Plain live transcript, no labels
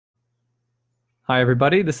Hi,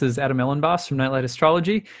 everybody. This is Adam Elenbaas from Nightlight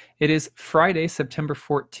Astrology. It is Friday, September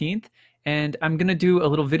 14th, and I'm going to do a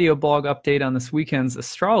little video blog update on this weekend's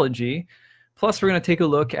astrology. Plus, we're going to take a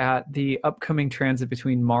look at the upcoming transit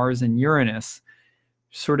between Mars and Uranus.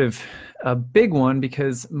 Sort of a big one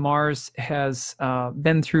because Mars has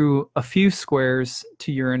been through a few squares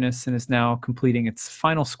to Uranus and is now completing its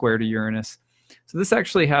final square to Uranus. So this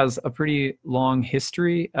actually has a pretty long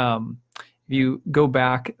history. If you go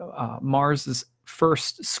back, Mars's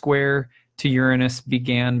first square to Uranus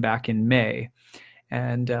began back in May.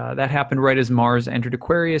 And that happened right as Mars entered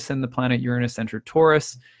Aquarius and the planet Uranus entered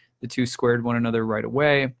Taurus. The two squared one another right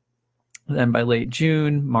away. Then by late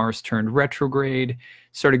June, Mars turned retrograde,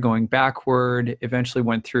 started going backward, eventually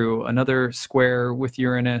went through another square with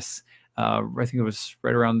Uranus. I think it was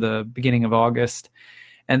right around the beginning of August.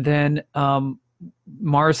 And then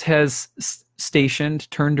Mars has stationed,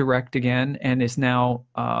 turned direct again, and is now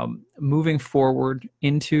moving forward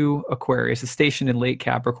into Aquarius. It's stationed in late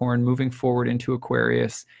Capricorn, moving forward into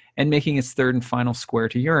Aquarius, and making its third and final square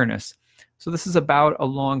to Uranus. So this is about a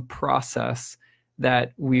long process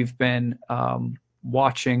that we've been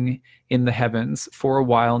watching in the heavens for a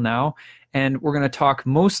while now. And we're going to talk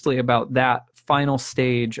mostly about that final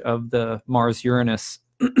stage of the Mars-Uranus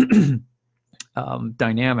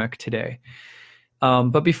dynamic today.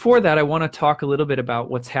 But before that, I want to talk a little bit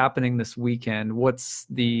about what's happening this weekend. What's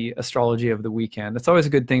the astrology of the weekend? It's always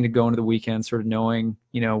a good thing to go into the weekend sort of knowing,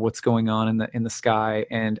 what's going on in the sky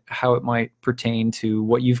and how it might pertain to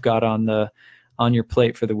what you've got on your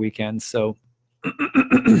plate for the weekend. So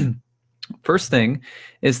first thing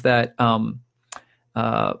is that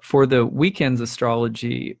for the weekend's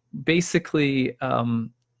astrology, basically,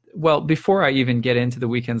 well, before I even get into the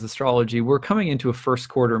weekend's astrology, we're coming into a first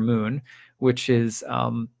quarter moon, which is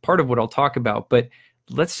part of what I'll talk about. But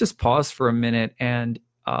let's just pause for a minute and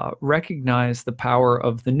recognize the power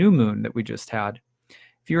of the new moon that we just had.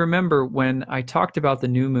 If you remember, when I talked about the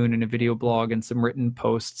new moon in a video blog and some written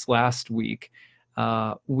posts last week,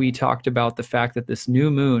 we talked about the fact that this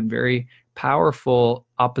new moon, very powerful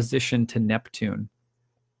opposition to Neptune.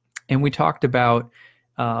 And we talked about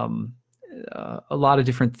a lot of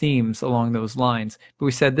different themes along those lines. But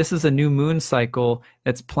we said this is a new moon cycle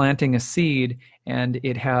that's planting a seed, and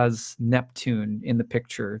it has Neptune in the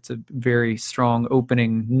picture. It's a very strong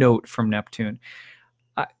opening note from Neptune.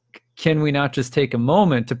 Can we not just take a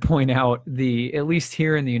moment to point out at least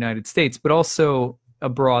here in the United States, but also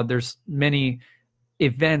abroad, there's many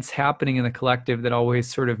events happening in the collective that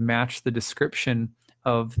always sort of match the description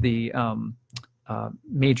of the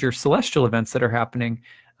major celestial events that are happening.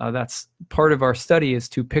 That's part of our study, is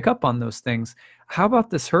to pick up on those things. How about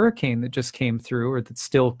this hurricane that just came through, or that's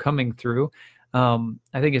still coming through? I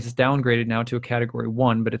think it's downgraded now to a category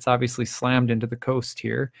 1, but it's obviously slammed into the coast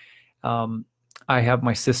here.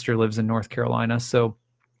 My sister lives in North Carolina, so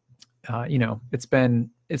it's been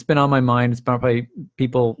on my mind. It's probably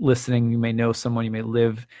people listening. You may know someone, you may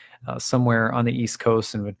live somewhere on the East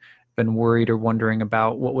Coast and been worried or wondering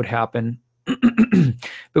about what would happen.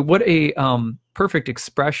 But what a perfect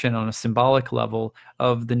expression on a symbolic level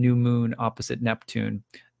of the new moon opposite Neptune.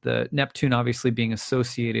 The Neptune obviously being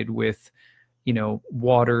associated with,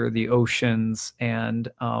 water, the oceans, and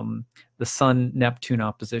the Sun-Neptune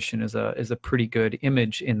opposition is a pretty good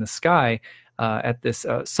image in the sky at this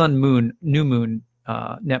Sun-Moon, new moon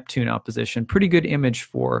Neptune opposition. Pretty good image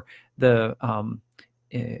for the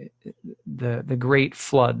great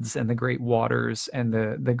floods and the great waters and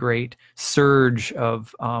the great surge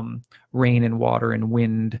of rain and water and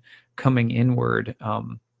wind coming inward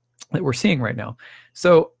that we're seeing right now.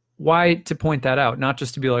 So why to point that out? Not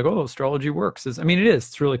just to be like, oh, astrology works. It is.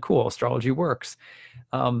 It's really cool. Astrology works.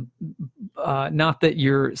 Not that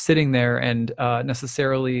you're sitting there and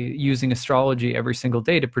necessarily using astrology every single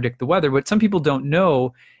day to predict the weather. What some people don't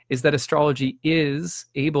know is that astrology is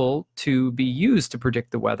able to be used to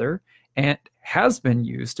predict the weather and has been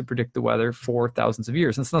used to predict the weather for thousands of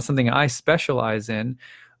years. And it's not something I specialize in,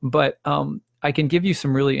 but I can give you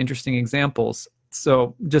some really interesting examples.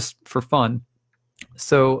 So just for fun.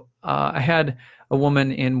 So I had a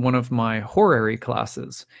woman in one of my horary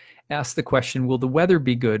classes ask the question, will the weather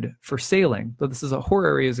be good for sailing? So this is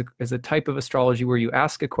horary is a type of astrology where you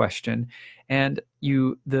ask a question and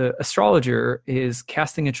the astrologer is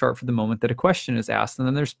casting a chart for the moment that a question is asked. And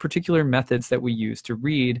then there's particular methods that we use to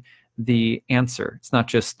read the answer. It's not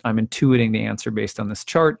just I'm intuiting the answer based on this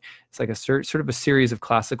chart. It's like a sort of a series of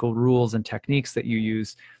classical rules and techniques that you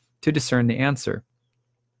use to discern the answer.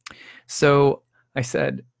 So I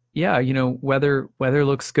said, yeah, weather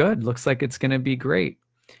looks good. Looks like it's going to be great.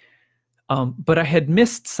 But I had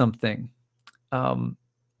missed something.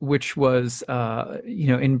 which was,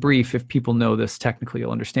 in brief, if people know this technically,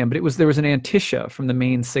 you'll understand. But there was an antitia from the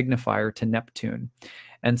main signifier to Neptune,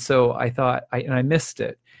 and so I thought, I missed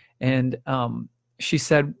it. And she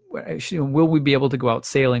said, "Will we be able to go out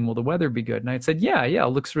sailing? Will the weather be good?" And I said, "Yeah, it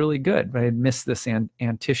looks really good." But I had missed this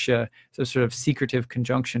antitia, so sort of secretive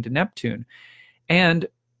conjunction to Neptune, and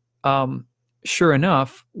sure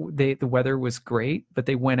enough, the weather was great, but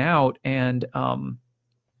they went out and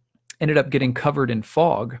ended up getting covered in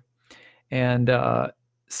fog. And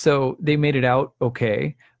so they made it out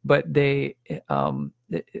okay, but they, and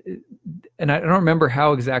I don't remember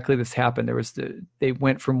how exactly this happened. They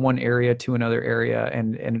went from one area to another area,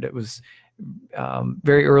 and it was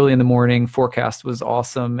very early in the morning, forecast was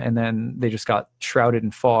awesome, and then they just got shrouded in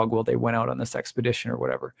fog while they went out on this expedition or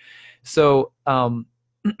whatever. So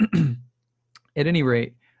at any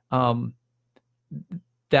rate,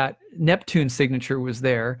 that Neptune signature was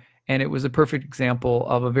there, and it was a perfect example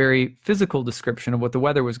of a very physical description of what the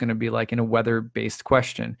weather was going to be like in a weather-based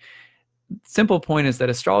question. Simple point is that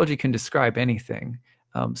astrology can describe anything.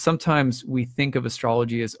 Sometimes we think of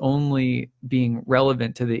astrology as only being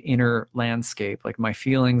relevant to the inner landscape, like my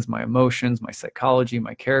feelings, my emotions, my psychology,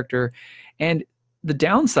 my character. And the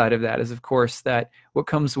downside of that is, of course, that what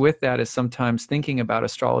comes with that is sometimes thinking about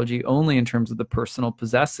astrology only in terms of the personal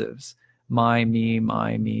possessives. My, me,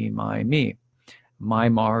 my, me, my, me. My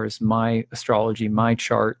Mars, my astrology, my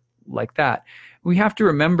chart, like that. We have to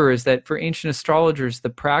remember is that for ancient astrologers,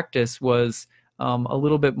 the practice was a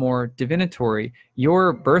little bit more divinatory.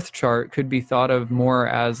 Your birth chart could be thought of more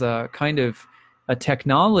as a kind of a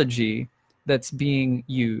technology that's being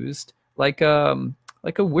used, like a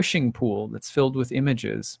wishing pool that's filled with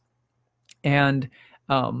images. And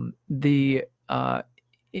the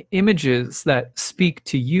images that speak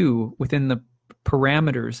to you within the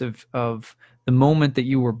parameters of the moment that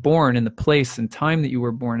you were born and the place and time that you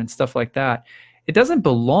were born and stuff like that, it doesn't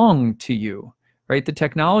belong to you, right? The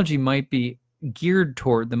technology might be geared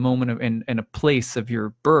toward the moment of and a place of your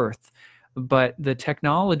birth, but the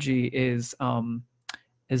technology is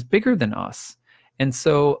bigger than us. And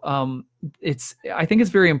so I think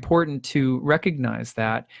it's very important to recognize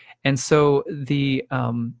that. And so the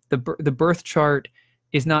birth chart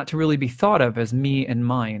is not to really be thought of as me and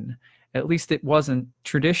mine. At least it wasn't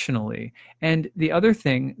traditionally. And the other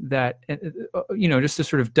thing that, just to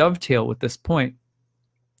sort of dovetail with this point,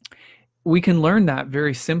 we can learn that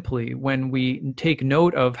very simply when we take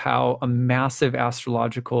note of how a massive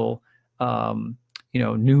astrological,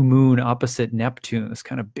 new moon opposite Neptune, this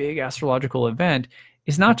kind of big astrological event,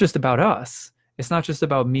 is not just about us. It's not just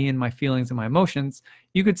about me and my feelings and my emotions.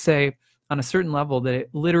 You could say on a certain level that it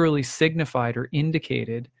literally signified or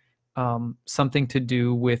indicated something to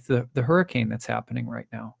do with the hurricane that's happening right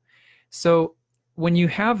now. So when you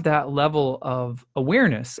have that level of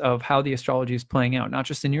awareness of how the astrology is playing out, not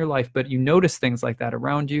just in your life, but you notice things like that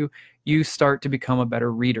around you, you start to become a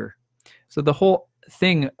better reader. So the whole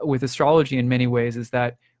thing with astrology in many ways is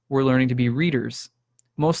that we're learning to be readers.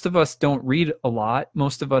 Most of us don't read a lot.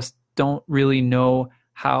 Most of us don't really know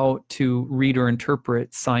how to read or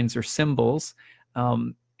interpret signs or symbols.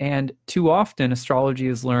 And too often astrology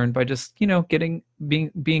is learned by just,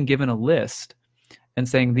 being given a list and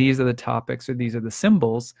saying these are the topics or these are the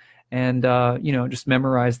symbols, and just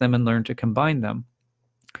memorize them and learn to combine them.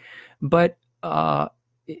 But the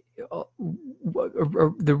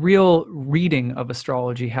real reading of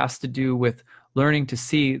astrology has to do with learning to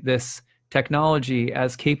see this technology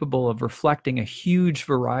as capable of reflecting a huge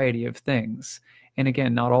variety of things. And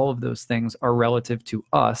again, not all of those things are relative to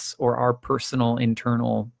us or our personal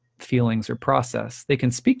internal feelings or process. They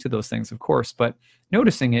can speak to those things, of course, but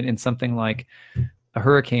noticing it in something like a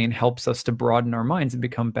hurricane helps us to broaden our minds and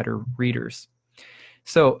become better readers.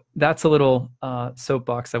 So that's a little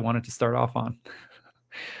soapbox I wanted to start off on.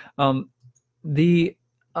 The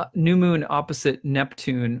new moon opposite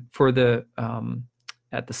Neptune for the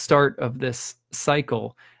at the start of this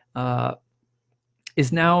cycle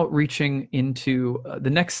is now reaching into the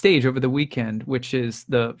next stage over the weekend, which is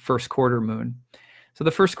the first quarter moon. So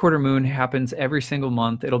the first quarter moon happens every single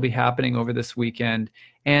month. It'll be happening over this weekend.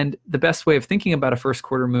 And the best way of thinking about a first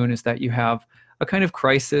quarter moon is that you have a kind of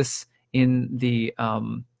crisis in the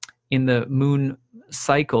moon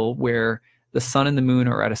cycle where the sun and the moon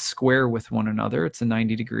are at a square with one another. It's a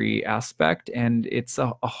 90-degree aspect, and it's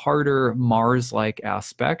a harder Mars-like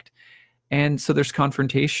aspect. And so there's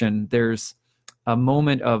confrontation. There's a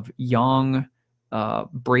moment of yang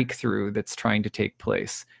breakthrough that's trying to take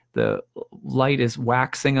place. The light is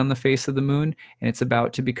waxing on the face of the moon, and it's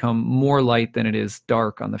about to become more light than it is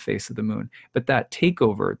dark on the face of the moon. But that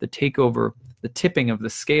takeover, the tipping of the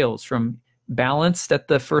scales from balanced at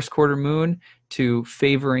the first quarter moon to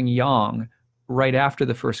favoring yang right after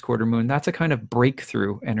the first quarter moon, that's a kind of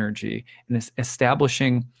breakthrough energy, and it's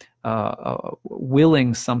establishing,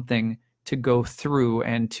 willing something to go through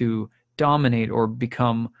and to dominate or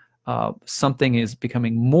become, something is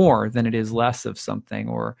becoming more than it is less of something,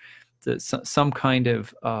 or some kind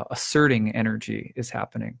of asserting energy is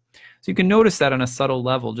happening. So you can notice that on a subtle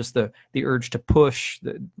level, just the urge to push,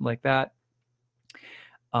 like that.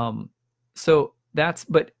 So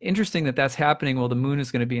but interesting that that's happening while the moon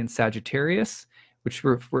is going to be in Sagittarius, which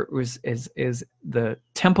is the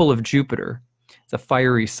temple of Jupiter. It's a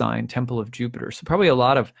fiery sign, temple of Jupiter. So probably a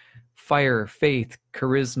lot of fire, faith,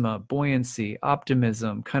 charisma, buoyancy,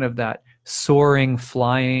 optimism, kind of that soaring,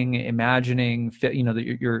 flying, imagining, that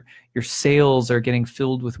your sails are getting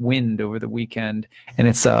filled with wind over the weekend, and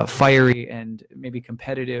it's fiery and maybe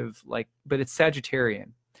competitive, but it's Sagittarian.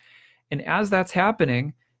 And as that's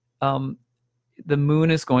happening, the moon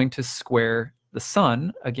is going to square the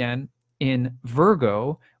sun again in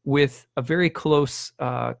Virgo, with a very close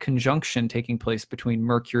conjunction taking place between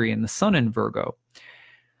Mercury and the sun in Virgo.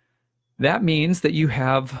 That means that you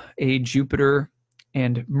have a Jupiter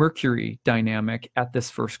and Mercury dynamic at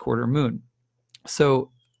this first quarter moon.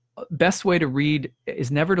 So best way to read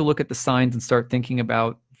is never to look at the signs and start thinking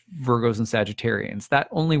about Virgos and Sagittarians. That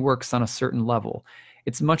only works on a certain level.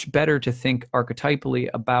 It's much better to think archetypally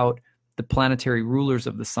about the planetary rulers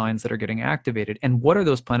of the signs that are getting activated, and what are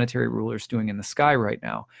those planetary rulers doing in the sky right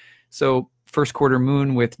now. So first quarter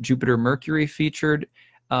moon with Jupiter Mercury featured,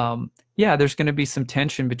 yeah, there's going to be some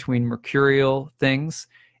tension between mercurial things,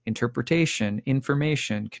 interpretation,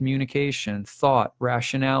 information, communication, thought,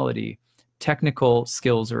 rationality, technical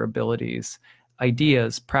skills or abilities,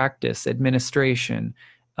 ideas, practice, administration,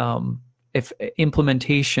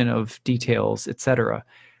 implementation of details, etc.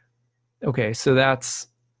 Okay, so that's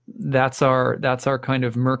our kind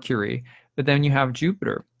of Mercury. But then you have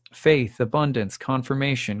Jupiter, faith, abundance,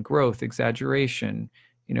 confirmation, growth, exaggeration,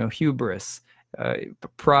 hubris,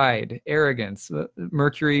 pride, arrogance.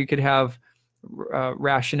 Mercury, you could have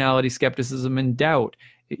rationality, skepticism, and doubt.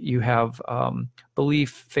 You have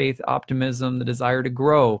belief, faith, optimism, the desire to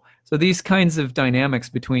grow. So these kinds of dynamics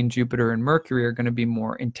between Jupiter and Mercury are going to be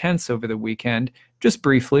more intense over the weekend, just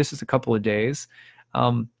briefly, it's just a couple of days.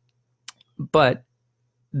 But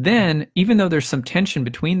then, even though there's some tension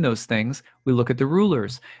between those things, we look at the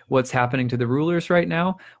rulers. What's happening to the rulers right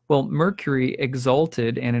now? Well, Mercury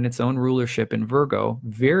exalted and in its own rulership in Virgo,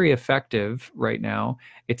 very effective right now.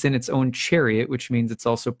 It's in its own chariot, which means it's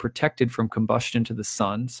also protected from combustion to the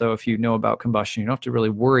sun. So if you know about combustion, you don't have to really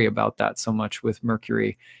worry about that so much with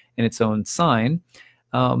Mercury in its own sign.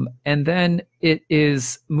 And then it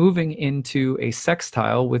is moving into a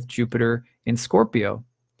sextile with Jupiter in Scorpio.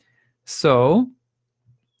 So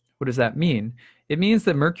what does that mean? It means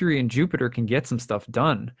that Mercury and Jupiter can get some stuff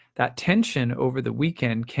done. That tension over the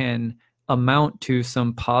weekend can amount to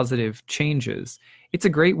some positive changes. It's a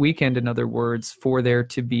great weekend, in other words, for there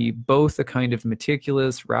to be both a kind of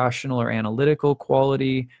meticulous, rational, or analytical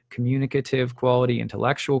quality, communicative quality,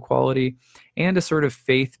 intellectual quality, and a sort of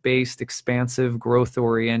faith-based, expansive,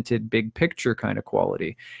 growth-oriented, big picture kind of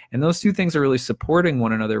quality. And those two things are really supporting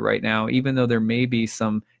one another right now, even though there may be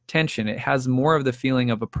some tension. It has more of the feeling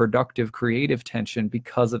of a productive, creative tension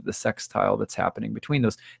because of the sextile that's happening between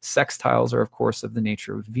those. Sextiles are, of course, of the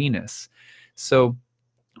nature of Venus. So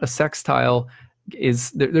a sextile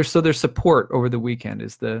is there's support over the weekend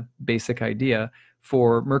is the basic idea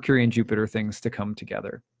for Mercury and Jupiter things to come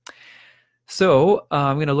together. So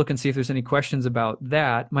I'm going to look and see if there's any questions about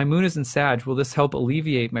that. My moon is in Sag. Will this help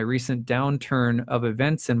alleviate my recent downturn of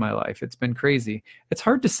events in my life? It's been crazy. It's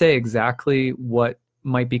hard to say exactly what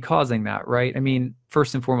might be causing that, right? I mean,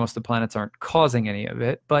 first and foremost, the planets aren't causing any of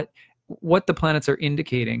it, but what the planets are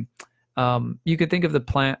indicating, you could think of the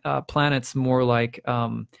planets more like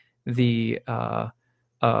something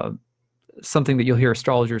that you'll hear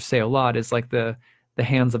astrologers say a lot is like the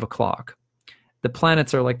hands of a clock. The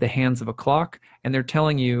planets are like the hands of a clock, and they're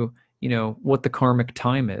telling you, what the karmic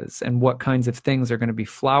time is and what kinds of things are going to be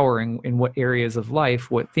flowering in what areas of life,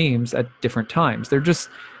 what themes at different times. They're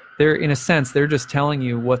in a sense, they're just telling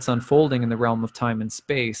you what's unfolding in the realm of time and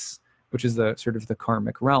space, which is the sort of the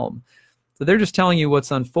karmic realm. So they're just telling you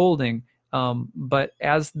what's unfolding. But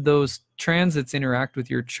as those transits interact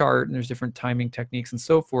with your chart, and there's different timing techniques and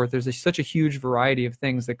so forth, there's such a huge variety of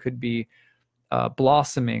things that could be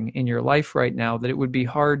blossoming in your life right now that it would be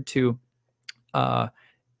hard to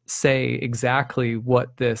say exactly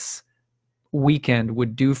what this weekend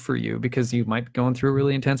would do for you, because you might be going through a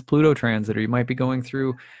really intense Pluto transit, or you might be going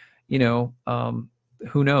through,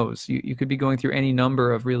 who knows? You could be going through any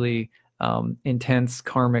number of really intense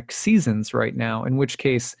karmic seasons right now, in which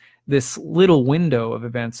case this little window of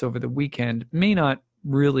events over the weekend may not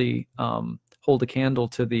really hold a candle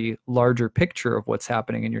to the larger picture of what's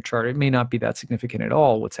happening in your chart. It may not be that significant at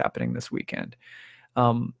all what's happening this weekend.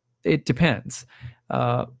 It depends.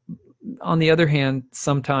 On the other hand,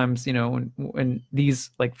 sometimes, when these,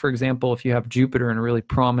 like, for example, if you have Jupiter in a really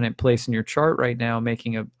prominent place in your chart right now,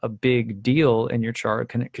 making a big deal in your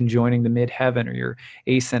chart, conjoining the midheaven or your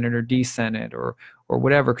ascendant or descendant or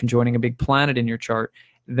whatever, conjoining a big planet in your chart,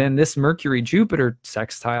 then this Mercury-Jupiter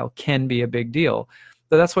sextile can be a big deal.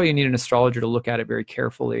 So that's why you need an astrologer to look at it very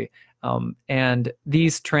carefully. And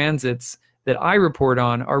these transits that I report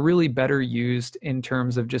on are really better used in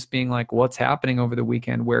terms of just being like, what's happening over the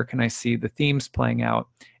weekend? Where can I see the themes playing out?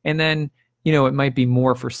 And then, it might be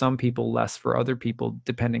more for some people, less for other people,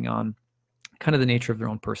 depending on kind of the nature of their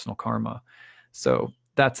own personal karma. So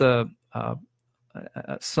that's so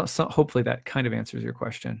hopefully that kind of answers your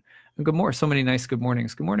question. And good morning. So many nice good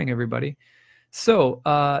mornings. Good morning, everybody. So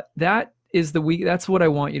that is the week. That's what I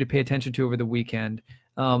want you to pay attention to over the weekend.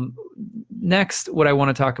 Next, what I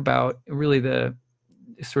want to talk about, really the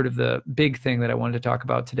sort of the big thing that I wanted to talk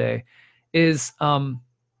about today, is oh,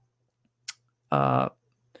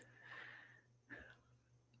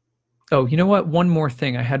 you know what? One more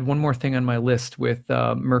thing. I had one more thing on my list with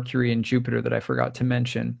Mercury and Jupiter that I forgot to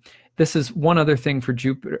mention. This is one other thing for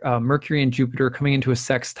Jupiter, Mercury and Jupiter coming into a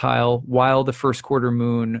sextile while the first quarter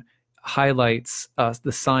moon highlights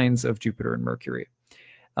the signs of Jupiter and Mercury.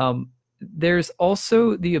 There's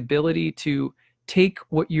also the ability to take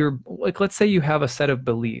what you're, like, let's say you have a set of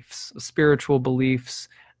beliefs, spiritual beliefs,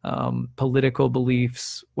 political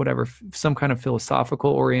beliefs, whatever, some kind of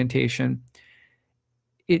philosophical orientation.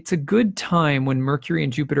 It's a good time when Mercury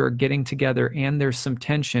and Jupiter are getting together and there's some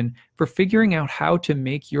tension for figuring out how to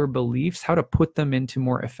make your beliefs, how to put them into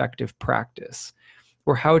more effective practice,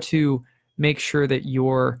 or how to make sure that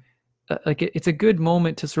you're, like, it's a good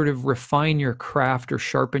moment to sort of refine your craft or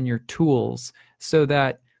sharpen your tools so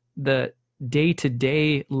that the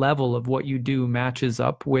day-to-day level of what you do matches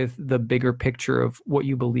up with the bigger picture of what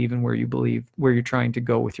you believe and where you're trying to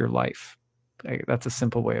go with your life. That's a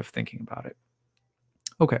simple way of thinking about it.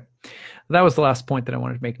 Okay, that was the last point that I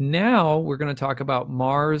wanted to make. Now we're going to talk about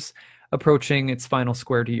Mars approaching its final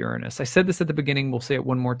square to Uranus. I said this at the beginning, we'll say it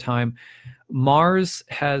one more time. Mars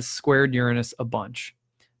has squared Uranus a bunch.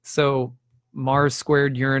 So Mars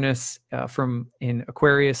squared Uranus from in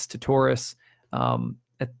Aquarius to Taurus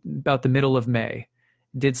at about the middle of May.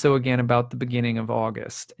 Did so again about the beginning of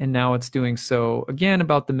August. And now it's doing so again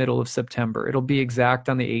about the middle of September. It'll be exact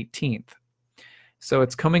on the 18th. So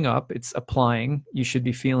it's coming up, it's applying. You should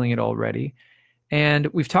be feeling it already. And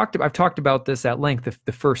I've talked about this at length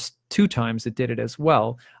the first two times it did it as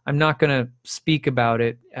well. I'm not going to speak about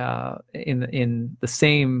it in the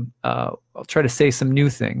same. I'll try to say some new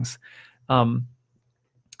things.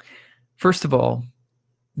 First of all,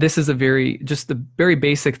 this is the very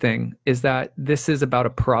basic thing is that this is about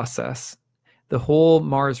a process. The whole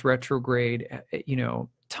Mars retrograde,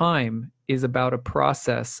 time is about a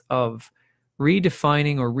process of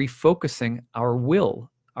redefining or refocusing our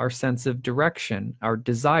will, our sense of direction, our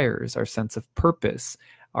desires, our sense of purpose,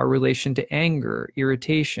 our relation to anger,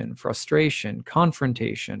 irritation, frustration,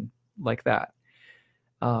 confrontation, like that.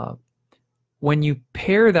 When you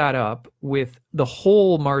pair that up with the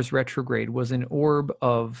whole Mars retrograde was an orb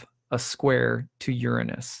of a square to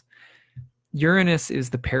Uranus. Uranus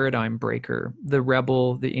is the paradigm breaker, the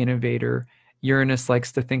rebel, the innovator. Uranus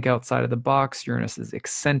likes to think outside of the box. Uranus is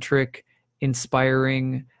eccentric,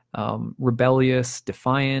 inspiring, rebellious,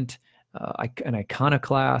 defiant, an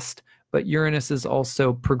iconoclast, but Uranus is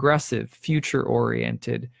also progressive,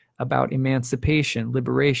 future-oriented, about emancipation,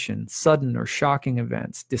 liberation, sudden or shocking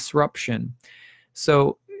events, disruption.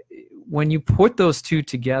 So when you put those two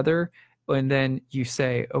together, and then you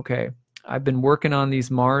say, okay, I've been working on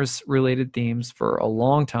these Mars-related themes for a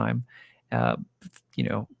long time,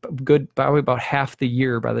 good, probably about half the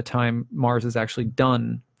year by the time Mars is actually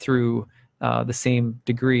done through the same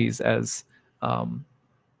degrees as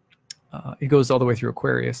it goes all the way through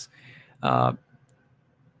Aquarius.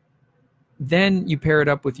 Then you pair it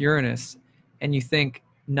up with Uranus and you think,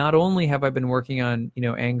 not only have I been working on,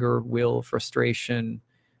 anger, will, frustration,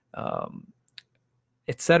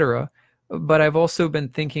 etc., but I've also been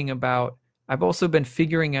figuring out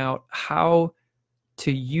how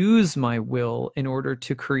to use my will in order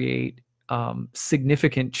to create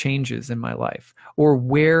significant changes in my life, or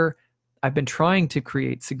where I've been trying to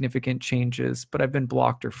create significant changes, but I've been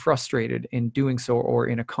blocked or frustrated in doing so or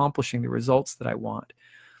in accomplishing the results that I want.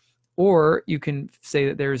 Or you can say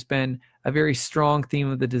that there's been a very strong theme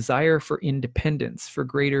of the desire for independence, for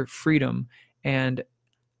greater freedom, and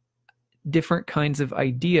different kinds of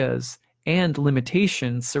ideas and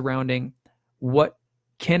limitations surrounding what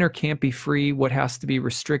can or can't be free, what has to be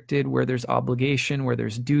restricted, where there's obligation, where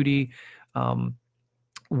there's duty,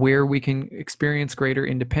 where we can experience greater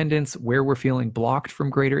independence, where we're feeling blocked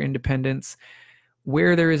from greater independence,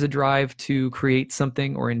 where there is a drive to create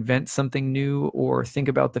something or invent something new or think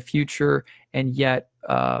about the future, and yet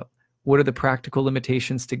what are the practical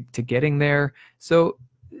limitations to getting there? So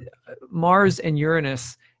Mars and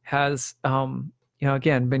Uranus has,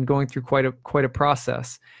 again, been going through quite a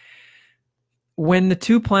process. When the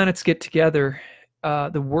two planets get together,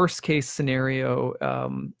 the worst case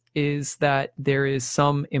scenario is that there is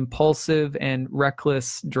some impulsive and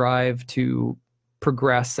reckless drive to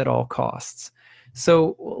progress at all costs.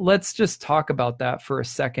 So let's just talk about that for a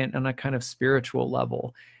second on a kind of spiritual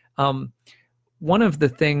level. One of the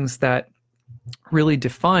things that really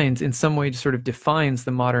defines, in some way, sort of defines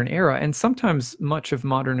the modern era, and sometimes much of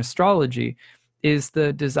modern astrology, is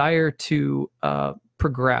the desire to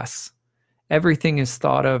progress. Everything is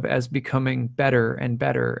thought of as becoming better and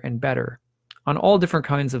better and better on all different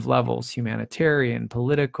kinds of levels: humanitarian,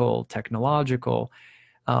 political, technological.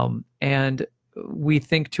 And we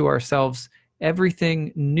think to ourselves,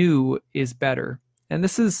 everything new is better. And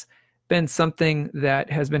this has been something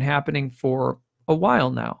that has been happening for a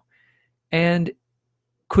while now. And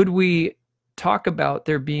could we talk about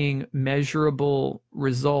there being measurable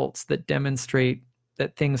results that demonstrate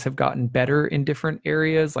that things have gotten better in different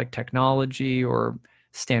areas, like technology or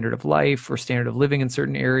standard of life or standard of living in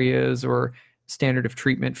certain areas or standard of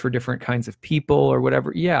treatment for different kinds of people or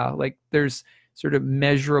whatever? Yeah, like there's sort of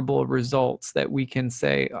measurable results that we can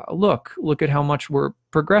say, look at how much we're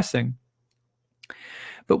progressing.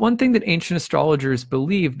 But one thing that ancient astrologers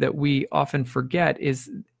believed that we often forget is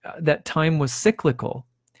that time was cyclical,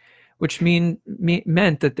 which meant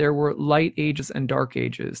that there were light ages and dark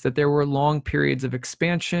ages, that there were long periods of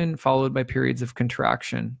expansion followed by periods of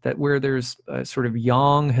contraction, that where there's sort of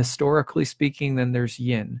yang, historically speaking, then there's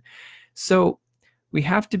yin. So we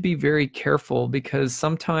have to be very careful, because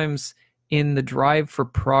sometimes in the drive for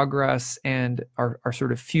progress and our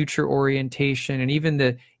sort of future orientation, and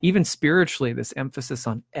even spiritually, this emphasis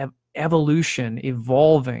on evolution,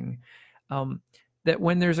 evolving, that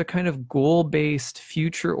when there's a kind of goal-based,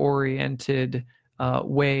 future-oriented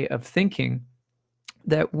way of thinking,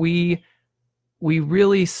 that we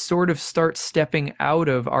really sort of start stepping out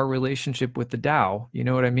of our relationship with the Tao. You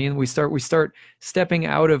know what I mean? We start stepping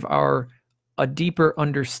out of a deeper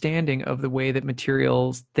understanding of the way that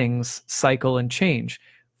material things cycle and change.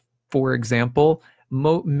 For example,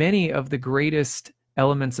 many of the greatest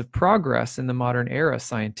elements of progress in the modern era,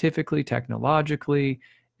 scientifically, technologically,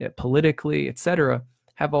 politically, etc.,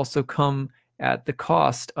 have also come at the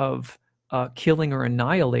cost of killing or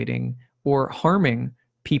annihilating or harming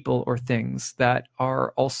people or things that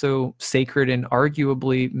are also sacred and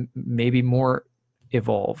arguably maybe more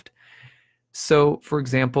evolved. So, for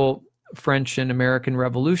example, French and American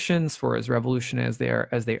revolutions, for as revolution as they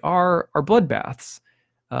are bloodbaths.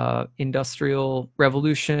 Industrial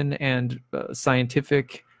revolution and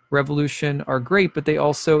scientific revolution are great, but they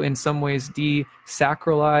also, in some ways,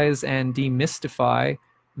 desacralize and demystify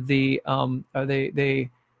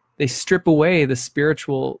they strip away the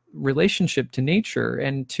spiritual relationship to nature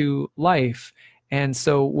and to life. And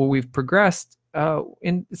so, what we've progressed,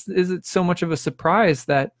 is it so much of a surprise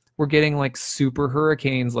that we're getting like super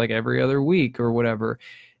hurricanes like every other week or whatever?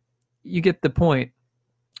 You get the point.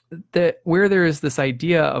 That where there is this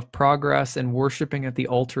idea of progress and worshiping at the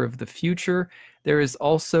altar of the future, there is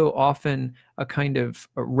also often a kind of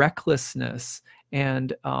recklessness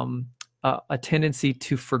and a tendency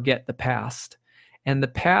to forget the past. And the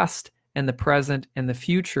past and the present and the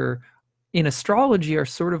future in astrology are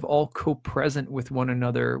sort of all co-present with one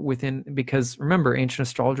another because remember, ancient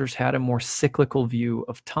astrologers had a more cyclical view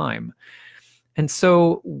of time. And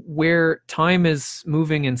so where time is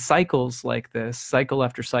moving in cycles like this, cycle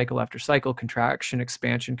after cycle after cycle, contraction,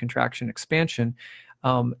 expansion, contraction, expansion,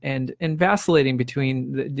 and vacillating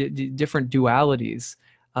between the different dualities,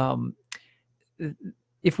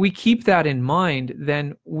 if we keep that in mind,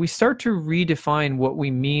 then we start to redefine what we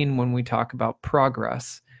mean when we talk about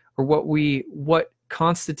progress, or what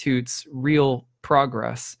constitutes real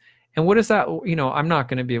progress. And what is that? I'm not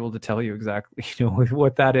going to be able to tell you exactly,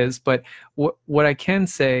 what that is, but what I can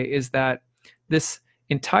say is that this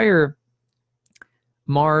entire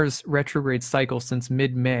Mars retrograde cycle since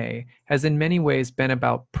mid-May has in many ways been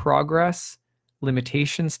about progress,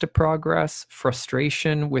 limitations to progress,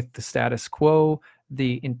 frustration with the status quo,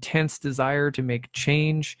 the intense desire to make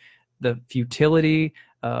change, the futility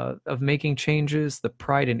of making changes, the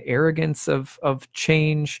pride and arrogance of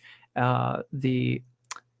change, the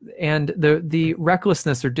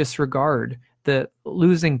recklessness or disregard, the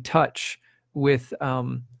losing touch with a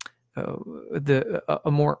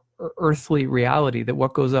more earthly reality, that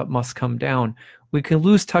what goes up must come down. We can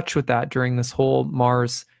lose touch with that during this whole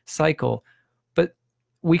Mars cycle, but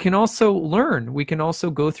we can also learn. We can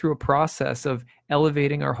also go through a process of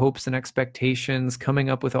elevating our hopes and expectations, coming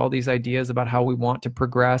up with all these ideas about how we want to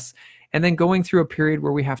progress, and then going through a period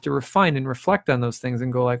where we have to refine and reflect on those things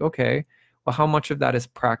and go like, okay, well, how much of that is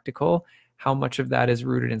practical? How much of that is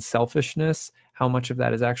rooted in selfishness? How much of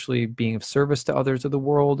that is actually being of service to others of the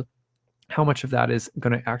world? How much of that is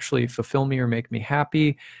going to actually fulfill me or make me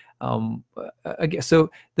happy? Again,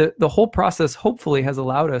 so the whole process hopefully has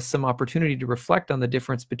allowed us some opportunity to reflect on the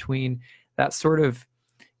difference between that sort of,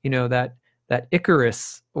 that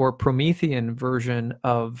Icarus or Promethean version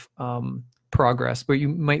of progress, where you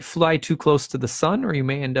might fly too close to the sun, or you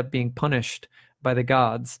may end up being punished by the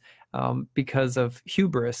gods because of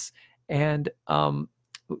hubris. And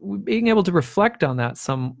being able to reflect on that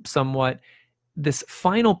somewhat, this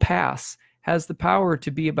final pass has the power to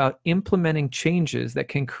be about implementing changes that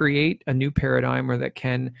can create a new paradigm, or that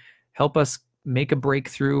can help us make a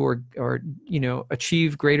breakthrough, or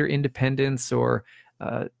achieve greater independence, or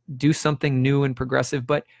do something new and progressive.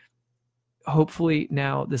 But hopefully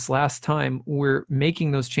now, this last time, we're making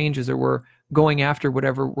those changes, or we're going after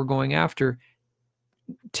whatever we're going after,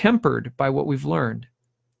 tempered by what we've learned,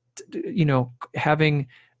 having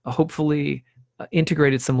hopefully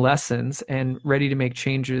integrated some lessons and ready to make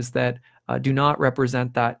changes that do not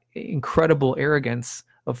represent that incredible arrogance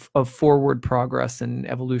of forward progress and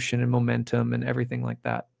evolution and momentum and everything like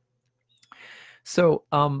that. So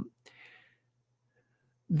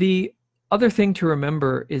the other thing to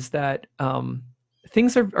remember is that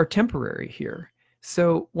things are temporary here.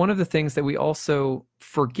 So one of the things that we also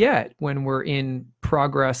forget when we're in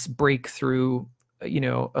progress, breakthrough,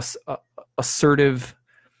 assertive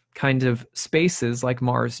kind of spaces like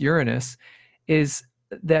Mars, Uranus, is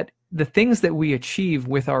that the things that we achieve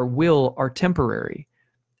with our will are temporary,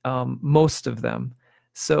 most of them.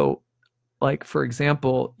 So, like, for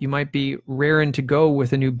example, you might be raring to go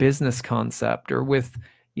with a new business concept, or with,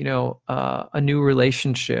 a new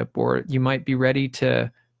relationship, or you might be ready to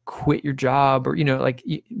quit your job, or,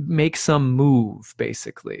 make some move,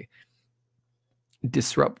 basically,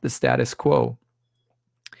 disrupt the status quo.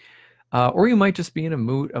 Or you might just be in a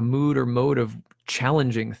mood or mode of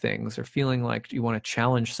challenging things, or feeling like you want to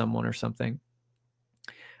challenge someone or something.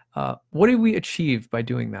 What do we achieve by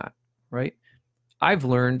doing that, right? I've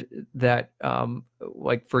learned that,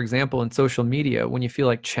 like, for example, in social media, when you feel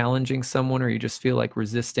like challenging someone, or you just feel like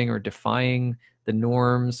resisting or defying the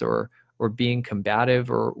norms, or being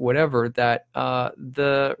combative or whatever, that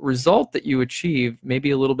the result that you achieve may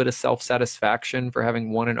be a little bit of self-satisfaction for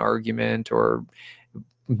having won an argument, or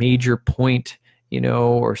major point,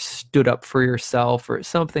 or stood up for yourself, or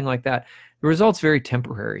something like that. The result's very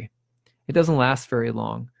temporary. It doesn't last very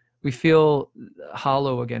long. We feel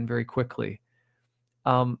hollow again very quickly.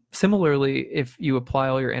 Similarly, if you apply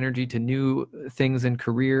all your energy to new things in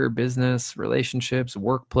career, business, relationships,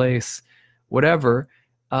 workplace, whatever,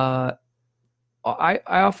 I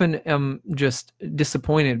often am just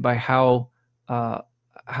disappointed by how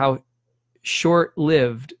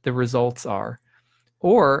short-lived the results are,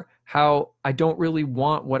 or how I don't really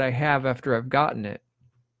want what I have after I've gotten it.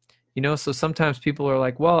 So sometimes people are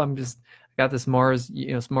like, well, I got this Mars,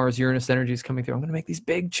 Mars Uranus energy is coming through. I'm going to make these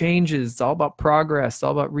big changes. It's all about progress. It's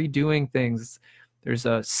all about redoing things. There's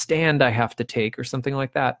a stand I have to take, or something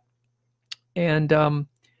like that. And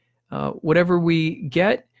whatever we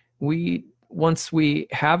get, once we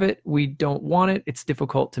have it, we don't want it. It's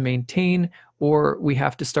difficult to maintain, or we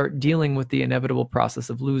have to start dealing with the inevitable process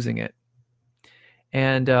of losing it.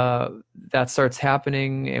 And that starts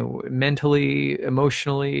happening mentally,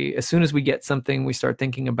 emotionally. As soon as we get something, we start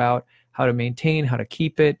thinking about how to maintain, how to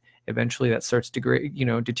keep it. Eventually, that starts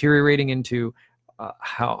deteriorating into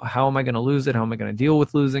how am I going to lose it? How am I going to deal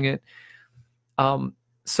with losing it?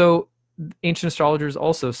 So ancient astrologers,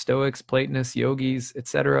 also Stoics, Platonists, yogis,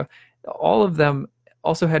 etc., all of them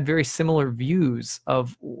also had very similar views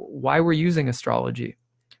of why we're using astrology.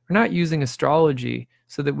 We're not using astrology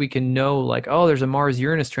so that we can know, like, oh, there's a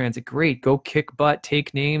Mars-Uranus transit. Great, go kick butt,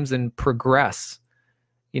 take names, and progress.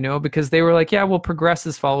 Because they were like, yeah, well, progress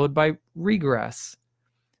is followed by regress.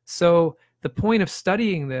 So the point of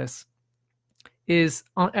studying this is,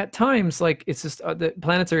 at times, like, it's just the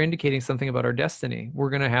planets are indicating something about our destiny. We're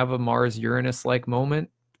going to have a Mars-Uranus-like moment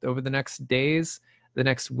over the next days. the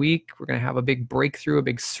next week we're going to have a big breakthrough, a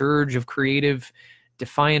big surge of creative,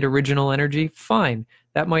 defiant, original energy. Fine,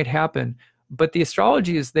 that might happen. But the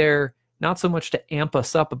astrology is there not so much to amp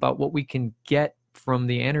us up about what we can get from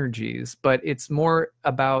the energies, but it's more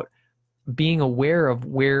about being aware of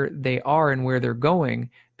where they are and where they're going,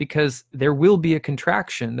 because there will be a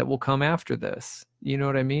contraction that will come after this. You know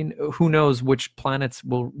what I mean? Who knows which planets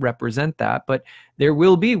will represent that, but there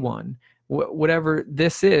will be one. Whatever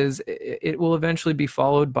this is, it will eventually be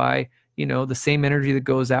followed by, you know, the same energy that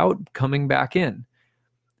goes out coming back in.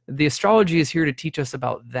 The astrology is here to teach us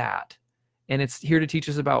about that. And it's here to teach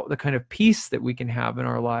us about the kind of peace that we can have in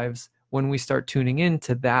our lives when we start tuning in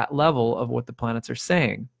to that level of what the planets are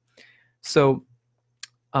saying. So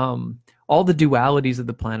all the dualities of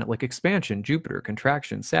the planet, like expansion, Jupiter,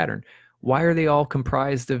 contraction, Saturn, why are they all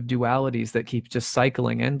comprised of dualities that keep just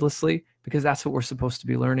cycling endlessly? Because that's what we're supposed to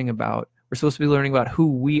be learning about. We're supposed to be learning about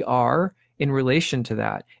who we are in relation to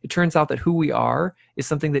that. It turns out that who we are is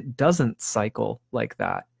something that doesn't cycle like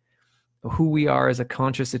that. Who we are as a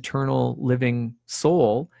conscious, eternal, living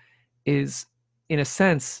soul is, in a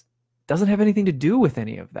sense, doesn't have anything to do with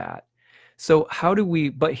any of that. So how do we,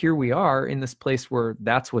 but here we are in this place where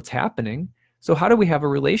that's what's happening. So how do we have a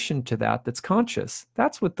relation to that that's conscious?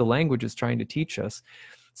 That's what the language is trying to teach us.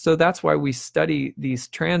 So that's why we study these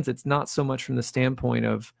transits, not so much from the standpoint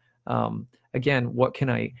of, again,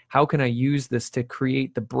 how can I use this to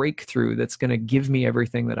create the breakthrough that's going to give me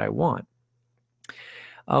everything that I want?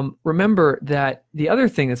 Remember that the other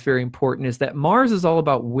thing that's very important is that Mars is all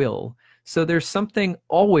about will. So there's something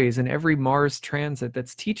always in every Mars transit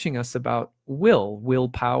that's teaching us about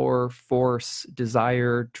willpower, force,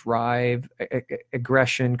 desire, drive,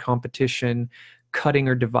 aggression, competition, cutting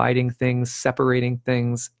or dividing things, separating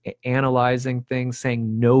things, analyzing things,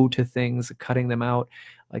 saying no to things, cutting them out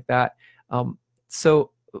like that.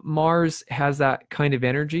 So Mars has that kind of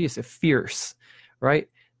energy. It's a fierce, right?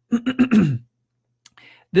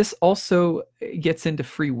 This also gets into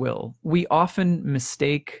free will. We often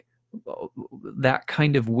mistake that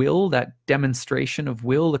kind of will, that demonstration of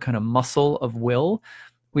will, the kind of muscle of will,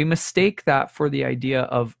 we mistake that for the idea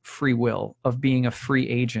of free will, of being a free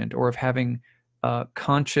agent, or of having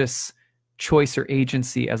conscious choice or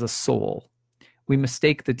agency as a soul. We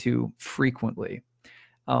mistake the two frequently.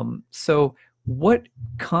 So what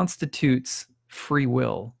constitutes free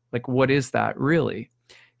will? Like, what is that really?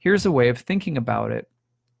 Here's a way of thinking about it.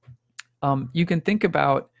 You can think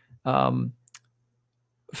about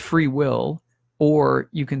free will, or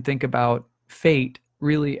you can think about fate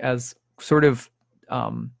really as sort of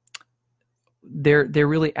they're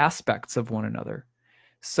really aspects of one another.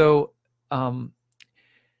 So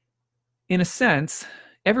in a sense,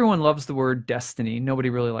 everyone loves the word destiny. Nobody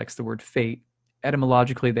really likes the word fate.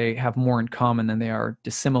 Etymologically, they have more in common than they are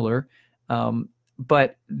dissimilar.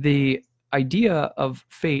 But the idea of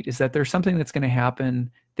fate is that there's something that's going to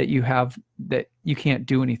happen that you can't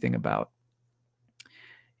do anything about.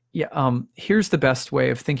 Yeah, here's the best way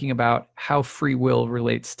of thinking about how free will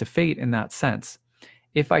relates to fate in that sense.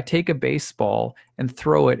 If I take a baseball and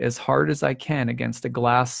throw it as hard as I can against a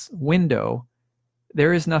glass window,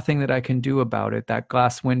 there is nothing that I can do about it. That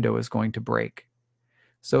glass window is going to break.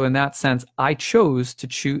 So in that sense, I chose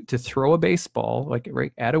to throw a baseball like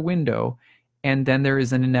right at a window, and then there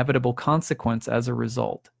is an inevitable consequence as a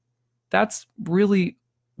result. That's really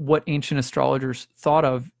what ancient astrologers thought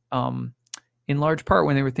of in large part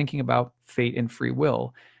when they were thinking about fate and free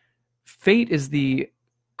will. Fate is the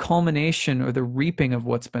culmination or the reaping of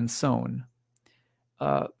what's been sown.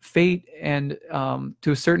 Fate and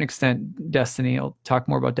to a certain extent destiny, I'll talk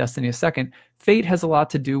more about destiny in a second, fate has a lot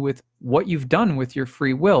to do with what you've done with your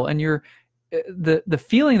free will, and the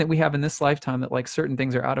feeling that we have in this lifetime that like certain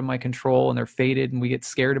things are out of my control and they're fated and we get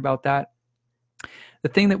scared about that. The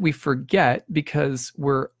thing that we forget because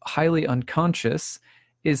we're highly unconscious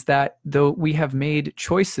is that though we have made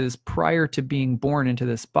choices prior to being born into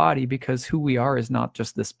this body, because who we are is not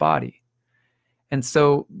just this body. And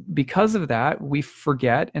so because of that, we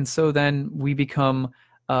forget. And so then we become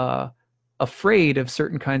afraid of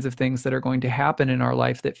certain kinds of things that are going to happen in our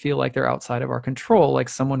life that feel like they're outside of our control, like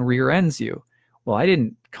someone rear ends you. Well, I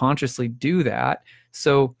didn't consciously do that.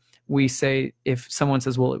 So we say, if someone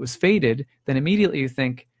says, well, it was fated, then immediately you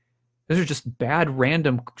think, those are just bad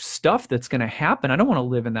random stuff that's going to happen. I don't want to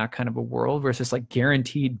live in that kind of a world where it's just like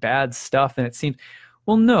guaranteed bad stuff. And it seems,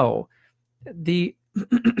 well, no,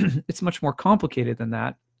 it's much more complicated than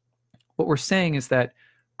that. What we're saying is that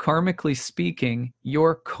karmically speaking,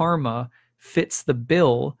 your karma fits the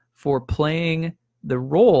bill for playing the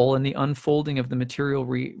role in the unfolding of the material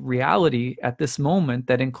reality at this moment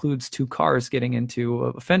that includes two cars getting into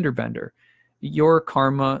a fender bender. your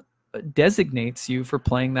karma designates you for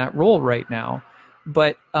playing that role right now.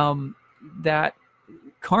 But that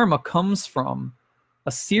karma comes from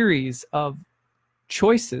a series of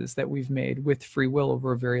choices that we've made with free will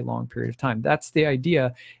over a very long period of time. That's the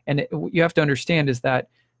idea. And what you have to understand is that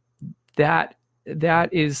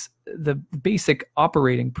is the basic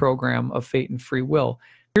operating program of fate and free will.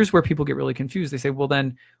 Here's where people get really confused. They say, well,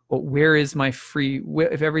 where is my free will?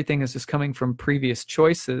 If everything is just coming from previous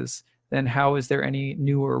choices, then how is there any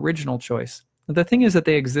new or original choice? The thing is that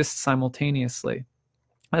they exist simultaneously.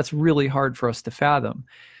 That's really hard for us to fathom.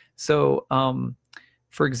 So,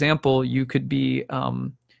 for example, you could be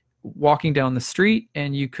walking down the street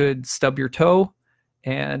and you could stub your toe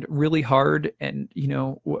and really hard and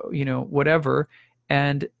whatever,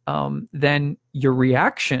 and then your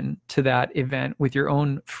reaction to that event with your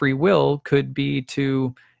own free will could be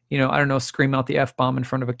to I don't know, scream out the F-bomb in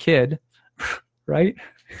front of a kid, right?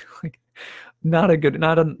 Like, not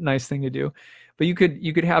a nice thing to do, but you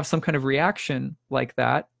could have some kind of reaction like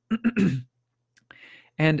that.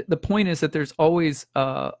 And the point is that there's always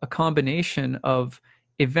a combination of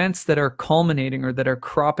events that are culminating or that are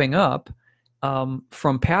cropping up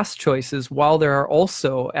from past choices, while there are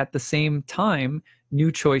also at the same time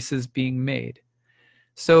new choices being made.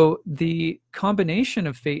 So the combination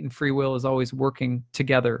of fate and free will is always working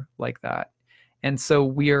together like that. And so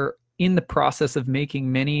we are in the process of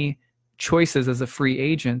making many choices as a free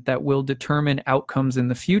agent that will determine outcomes in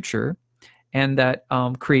the future, and that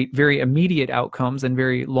create very immediate outcomes and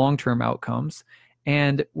very long-term outcomes.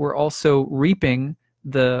 And we're also reaping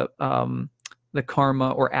the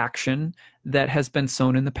karma or action that has been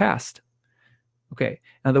sown in the past. Okay,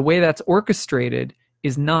 now the way that's orchestrated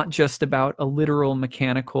is not just about a literal,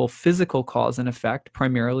 mechanical, physical cause and effect.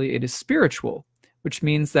 Primarily, it is spiritual, which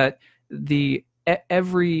means that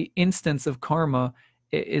every instance of karma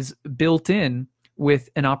is built in with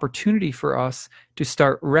an opportunity for us to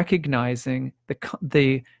start recognizing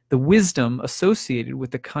the wisdom associated with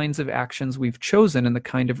the kinds of actions we've chosen and the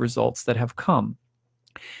kind of results that have come.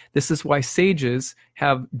 This is why sages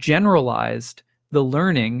have generalized the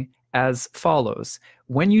learning as follows.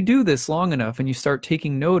 When you do this long enough and you start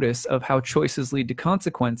taking notice of how choices lead to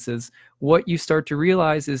consequences, what you start to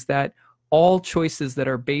realize is that all choices that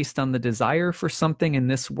are based on the desire for something in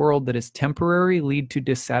this world that is temporary lead to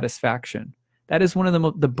dissatisfaction. That is one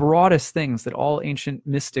of the broadest things that all ancient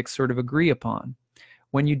mystics sort of agree upon.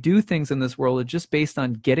 When you do things in this world, it's just based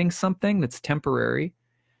on getting something that's temporary,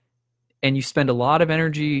 and you spend a lot of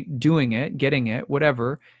energy doing it, getting it,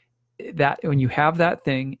 whatever, that when you have that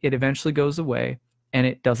thing, it eventually goes away and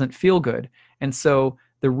it doesn't feel good. And so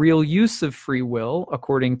the real use of free will,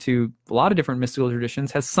 according to a lot of different mystical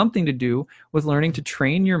traditions, has something to do with learning to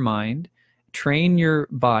train your mind, train your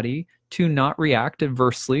body to not react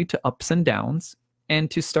adversely to ups and downs,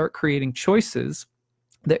 and to start creating choices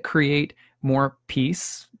that create more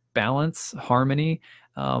peace, balance, harmony,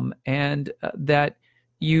 and that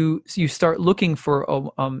you start looking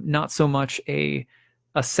for not so much a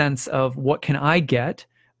sense of what can I get,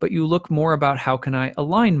 but you look more about how can I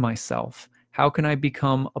align myself? How can I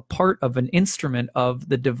become a part of an instrument of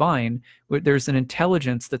the divine, where there's an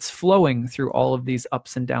intelligence that's flowing through all of these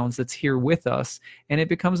ups and downs that's here with us, and it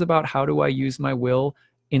becomes about how do I use my will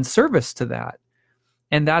in service to that.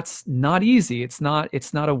 And that's not easy. It's not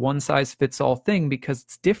a one-size-fits-all thing, because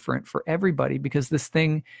it's different for everybody, because this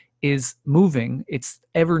thing is moving. It's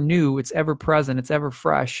ever new, it's ever present, it's ever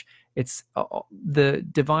fresh. It's the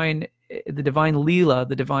divine Leela,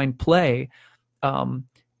 the divine play,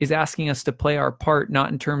 is asking us to play our part, not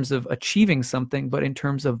in terms of achieving something, but in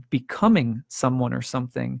terms of becoming someone or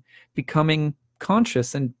something, becoming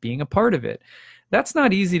conscious and being a part of it. That's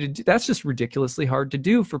not easy to do. That's just ridiculously hard to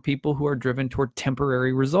do for people who are driven toward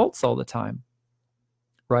temporary results all the time,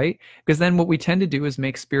 right? Because then what we tend to do is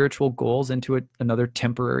make spiritual goals into another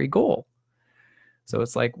temporary goal. So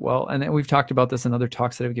it's like, well, and then we've talked about this in other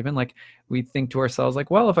talks that I've given, like we think to ourselves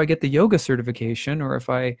like, well, if I get the yoga certification, or if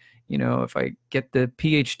I get the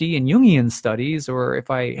PhD in Jungian studies, or if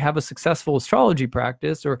I have a successful astrology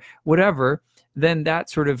practice or whatever, then that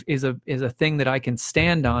sort of is a thing that I can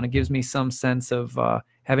stand on. It gives me some sense of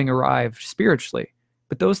having arrived spiritually.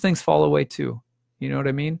 But those things fall away too. You know what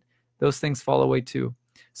I mean? Those things fall away too.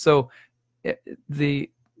 So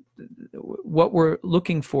what we're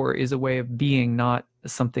looking for is a way of being, not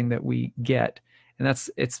something that we get. And that's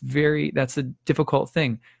a difficult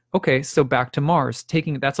thing. Okay, so back to Mars.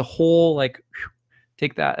 That's a whole,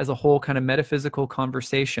 take that as a whole kind of metaphysical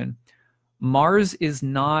conversation. Mars is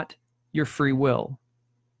not your free will.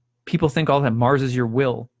 People think all that Mars is your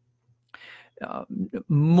will. uh,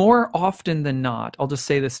 more often than not, I'll just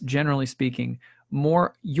say this generally speaking,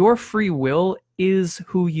 your free will is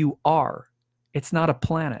who you are. It's not a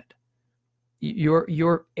planet.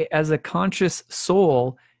 You're as a conscious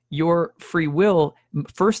soul, your free will,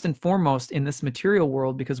 first and foremost in this material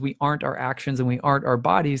world, because we aren't our actions and we aren't our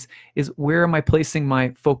bodies, is where am I placing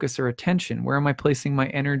my focus or attention? Where am I placing my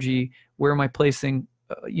energy? Where am I placing,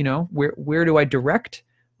 where do I direct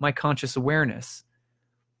my conscious awareness?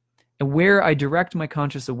 And where I direct my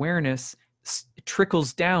conscious awareness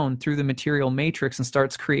trickles down through the material matrix and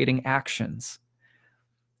starts creating actions,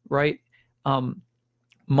 right?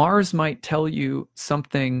 Mars might tell you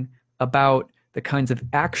something about the kinds of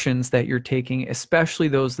actions that you're taking, especially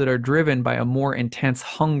those that are driven by a more intense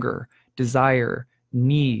hunger, desire,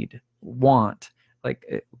 need, want, like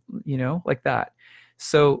that.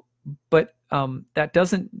 So, but that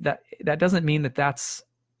doesn't mean that that's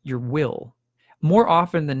your will. More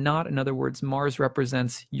often than not, in other words, Mars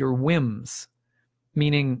represents your whims,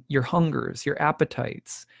 meaning your hungers, your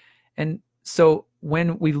appetites. And so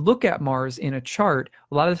when we look at Mars in a chart,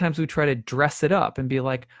 a lot of times we try to dress it up and be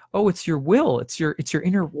like, oh, it's your will, it's your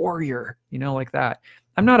inner warrior, like that.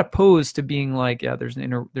 I'm not opposed to being like, yeah, there's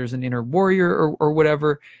an inner warrior or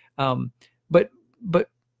whatever. But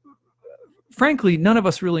frankly, none of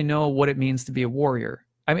us really know what it means to be a warrior.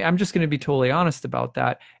 I mean, I'm just going to be totally honest about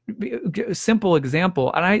that. A simple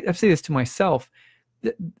example, and I say this to myself,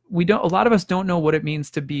 a lot of us don't know what it means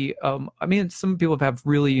to be, I mean, some people have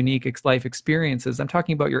really unique life experiences. I'm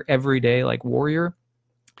talking about your everyday, like, warrior.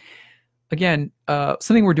 Again,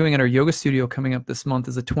 something we're doing at our yoga studio coming up this month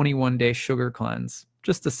is a 21-day sugar cleanse.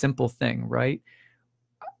 Just a simple thing, right?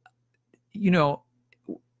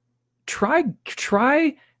 Try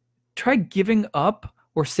giving up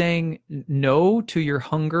or saying no to your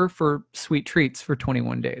hunger for sweet treats for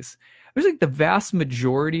 21 days. There's like the vast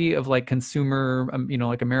majority of like consumer,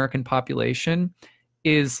 like American population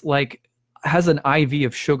is like, has an IV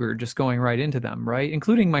of sugar just going right into them, right?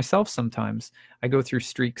 Including myself sometimes. I go through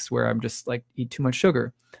streaks where I'm just like, eat too much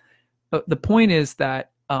sugar. But the point is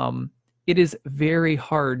that it is very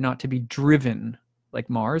hard not to be driven, like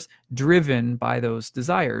Mars, driven by those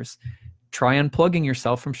desires. Try unplugging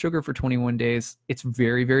yourself from sugar for 21 days. It's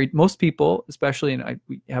very, very, most people, especially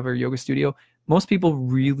we have our yoga studio, most people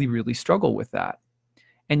really, really struggle with that.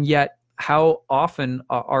 And yet, how often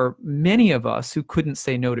are many of us who couldn't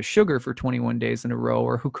say no to sugar for 21 days in a row,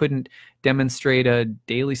 or who couldn't demonstrate a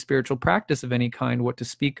daily spiritual practice of any kind, what to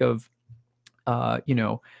speak of,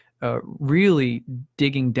 really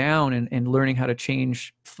digging down and learning how to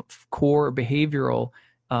change core behavioral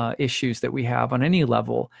issues that we have on any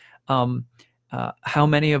level. How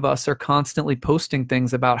many of us are constantly posting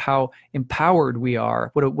things about how empowered we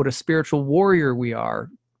are, what a spiritual warrior we are,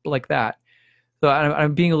 like that. So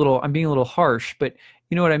I'm being a little harsh, but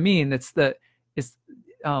you know what I mean. That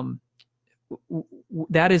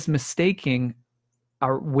is mistaking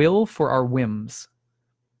our will for our whims.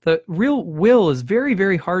 The real will is very,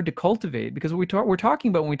 very hard to cultivate, because what we're talking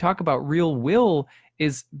about when we talk about real will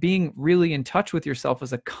is being really in touch with yourself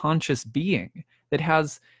as a conscious being that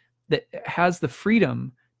has the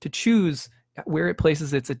freedom to choose where it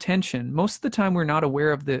places its attention. Most of the time, we're not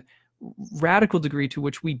aware of the radical degree to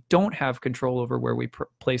which we don't have control over where we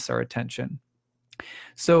place our attention.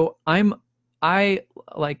 So I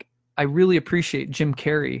really appreciate Jim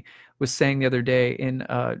Carrey was saying the other day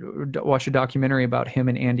watched a documentary about him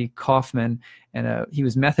and Andy Kaufman, and he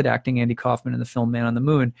was method acting Andy Kaufman in the film Man on the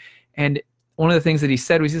Moon. And one of the things that he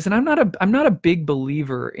said was, he said, I'm not a big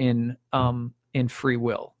believer in free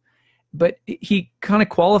will. But he kind of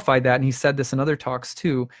qualified that, and he said this in other talks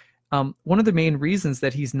too. One of the main reasons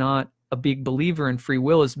that he's not a big believer in free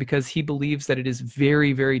will is because he believes that it is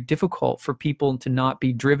very, very difficult for people to not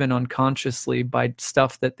be driven unconsciously by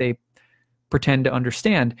stuff that they pretend to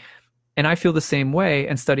understand. And I feel the same way.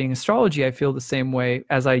 And studying astrology, I feel the same way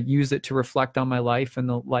as I use it to reflect on my life and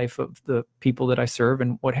the life of the people that I serve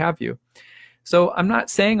and what have you. So I'm not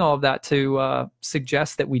saying all of that to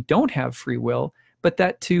suggest that we don't have free will, but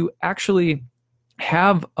that to actually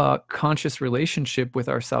have a conscious relationship with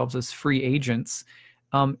ourselves as free agents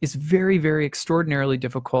is very, very extraordinarily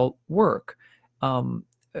difficult work.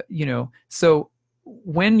 So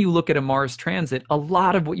when you look at a Mars transit, a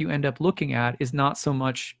lot of what you end up looking at is not so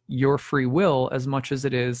much your free will as much as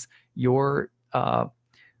it is your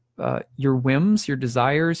whims, your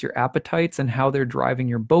desires, your appetites, and how they're driving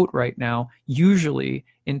your boat right now, usually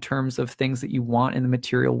in terms of things that you want in the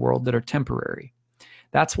material world that are temporary.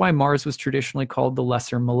 That's why Mars was traditionally called the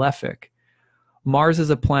Lesser Malefic. Mars is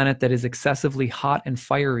a planet that is excessively hot and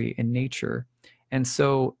fiery in nature. And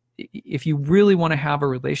so if you really want to have a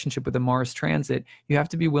relationship with a Mars transit, you have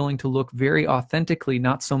to be willing to look very authentically,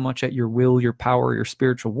 not so much at your will, your power, your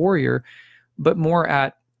spiritual warrior, but more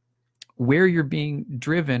at where you're being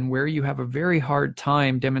driven, where you have a very hard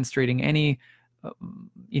time demonstrating any,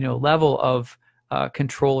 level of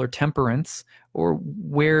control or temperance, or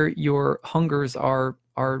where your hungers are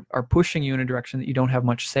pushing you in a direction that you don't have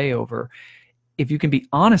much say over. If you can be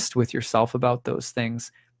honest with yourself about those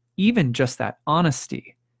things, even just that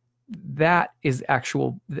honesty, that is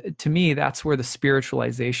to me, that's where the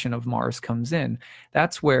spiritualization of Mars comes in.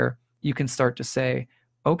 That's where you can start to say,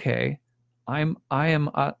 okay, I am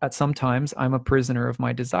at sometimes I'm a prisoner of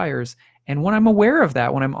my desires. And when I'm aware of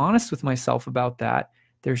that, when I'm honest with myself about that,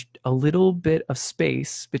 there's a little bit of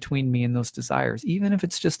space between me and those desires, even if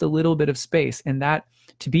it's just a little bit of space. And that,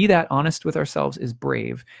 to be that honest with ourselves, is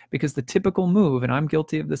brave, because the typical move, and I'm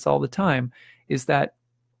guilty of this all the time, is that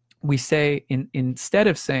we say, instead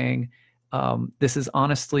of saying, this is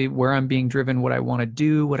honestly where I'm being driven, what I want to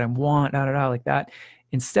do, what I want, like that.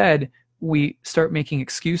 Instead, we start making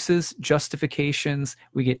excuses, justifications.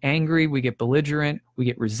 We get angry, we get belligerent, we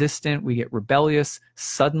get resistant, we get rebellious.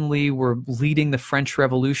 Suddenly we're leading the French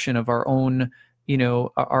Revolution of our own,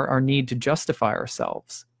 our need to justify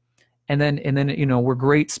ourselves. And then, we're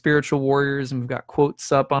great spiritual warriors, and we've got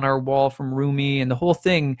quotes up on our wall from Rumi, and the whole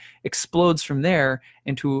thing explodes from there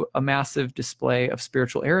into a massive display of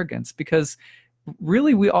spiritual arrogance, because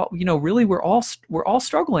really we're all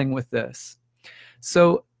struggling with this.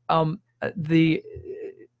 So, the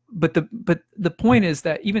point is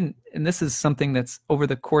that even, and this is something that's over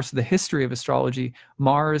the course of the history of astrology,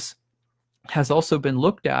 Mars has also been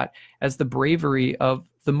looked at as the bravery of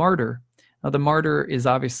the martyr. Now, the martyr is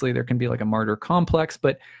obviously, there can be like a martyr complex,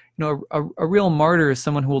 but a real martyr is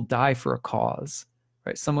someone who will die for a cause,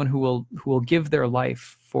 right? Someone who will give their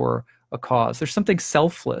life for a cause. There's something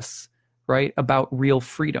selfless, right, about real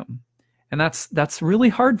freedom. And that's really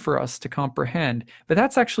hard for us to comprehend. But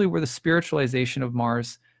that's actually where the spiritualization of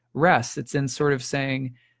Mars rests. It's in sort of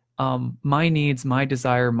saying, my needs, my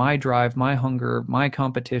desire, my drive, my hunger, my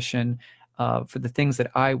competition for the things that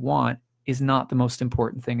I want is not the most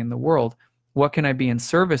important thing in the world. What can I be in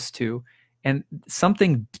service to? And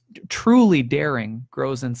something truly daring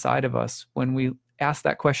grows inside of us when we ask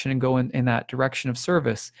that question and go in that direction of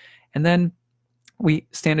service. And then we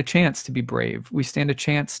stand a chance to be brave. We stand a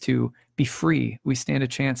chance to be free. We stand a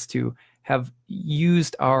chance to have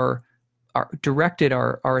used directed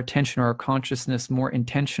our attention, our consciousness more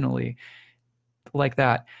intentionally, like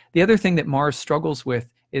that. The other thing that Mars struggles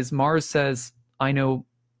with is Mars says, I know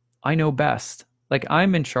best. Like,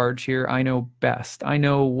 I'm in charge here. I know best. I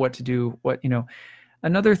know what to do.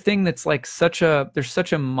 Another thing that's like there's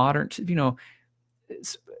such a modern,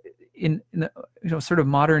 in the sort of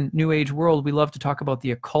modern New Age world, we love to talk about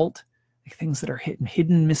the occult, like things that are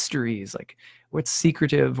hidden mysteries, like what's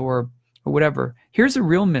secretive or whatever. Here's a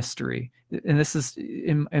real mystery, and this is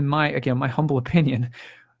in my humble opinion.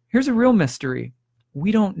 Here's a real mystery.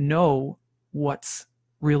 We don't know what's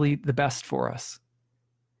really the best for us.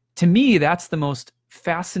 To me, that's the most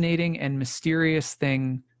fascinating and mysterious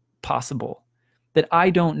thing possible, that I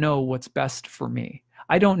don't know what's best for me.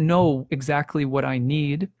 I don't know exactly what I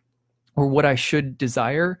need or what I should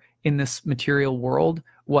desire in this material world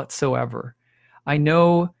whatsoever. I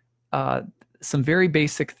know some very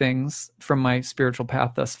basic things from my spiritual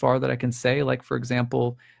path thus far that I can say, like, for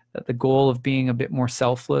example, the goal of being a bit more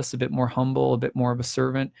selfless, a bit more humble, a bit more of a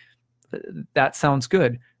servant. That sounds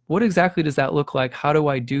good. What exactly does that look like? How do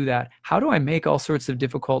I do that? How do I make all sorts of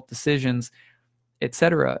difficult decisions,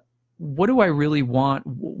 etc.? What do I really want?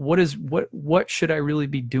 What should I really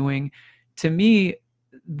be doing? To me,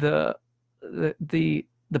 the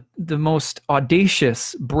most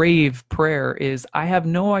audacious, brave prayer is, I have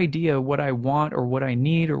no idea what I want or what I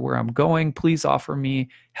need or where I'm going. Please offer me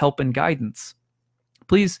help and guidance.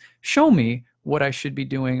 Please show me what I should be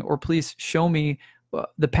doing, or please show me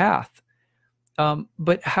the path.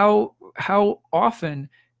 But how often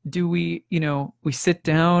do we sit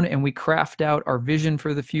down and we craft out our vision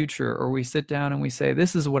for the future, or we sit down and we say,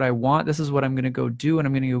 this is what I want, this is what I'm going to go do, and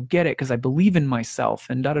I'm going to go get it because I believe in myself,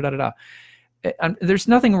 and da da da da da. There's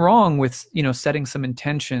nothing wrong with setting some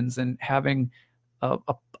intentions and having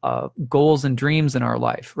goals and dreams in our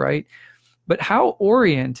life, right? But how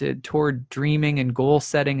oriented toward dreaming and goal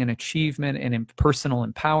setting and achievement and personal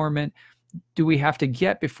empowerment do we have to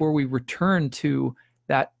get before we return to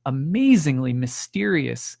that amazingly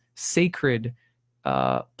mysterious, sacred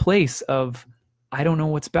place of, I don't know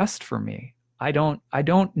what's best for me. I don't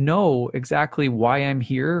know exactly why I'm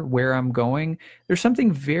here, where I'm going. There's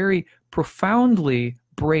something very profoundly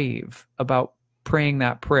brave about praying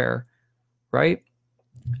that prayer, right?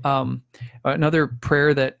 Another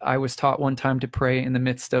prayer that I was taught one time to pray in the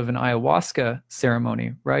midst of an ayahuasca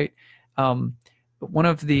ceremony, right? One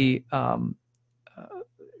of the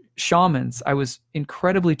shamans, I was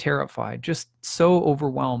incredibly terrified, just so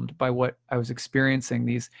overwhelmed by what I was experiencing,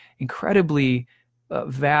 these incredibly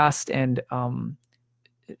vast and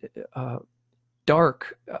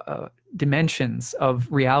dark dimensions of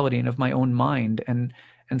reality and of my own mind and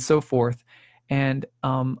so forth. And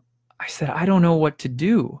I said, I don't know what to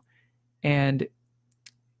do. And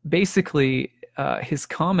basically, his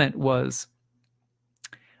comment was,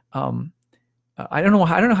 I don't know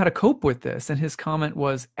how to cope with this. And his comment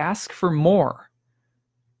was, ask for more.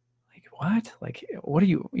 Like, what? Like, what do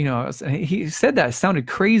you know, he said that. It sounded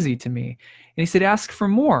crazy to me. And he said, ask for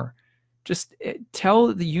more. Just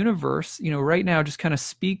tell the universe, right now, just kind of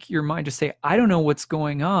speak your mind. Just say, I don't know what's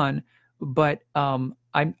going on, but I'm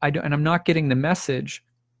not getting the message,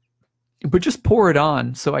 but just pour it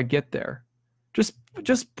on so I get there.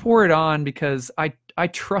 Just pour it on, because I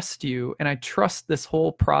trust you, and I trust this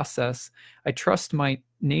whole process. I trust my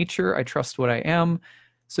nature. I trust what I am.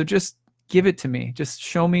 So just give it to me. Just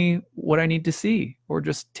show me what I need to see, or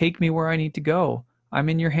just take me where I need to go. I'm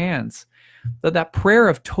in your hands. That prayer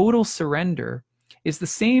of total surrender is the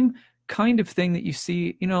same kind of thing that you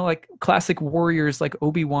see, like classic warriors like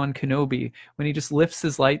Obi-Wan Kenobi, when he just lifts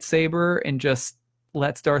his lightsaber and just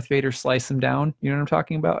lets Darth Vader slice him down. You know what I'm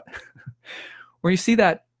talking about? Where you see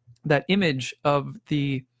that image of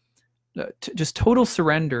the just total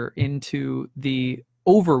surrender into the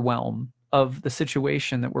overwhelm of the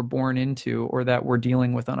situation that we're born into, or that we're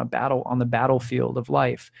dealing with on the battlefield of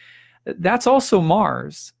life. That's also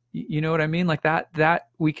Mars. You know what I mean? Like that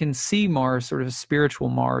we can see Mars, sort of a spiritual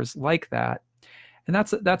Mars like that. And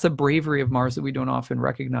that's a bravery of Mars that we don't often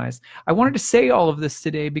recognize. I wanted to say all of this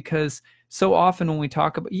today because so often when we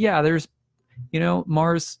talk about, there's,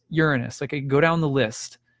 Mars, Uranus, like I go down the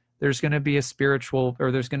list, there's going to be a spiritual,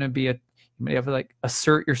 or there's going to be you may have to like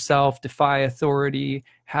assert yourself, defy authority,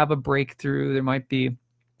 have a breakthrough. There might be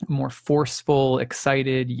more forceful,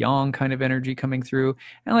 excited, young kind of energy coming through.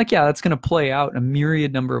 And that's going to play out in a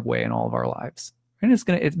myriad number of ways in all of our lives. And it's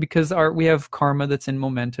because we have karma that's in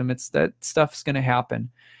momentum. It's that stuff's going to happen.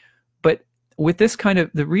 But with this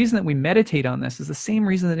the reason that we meditate on this is the same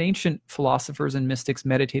reason that ancient philosophers and mystics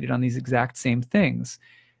meditated on these exact same things.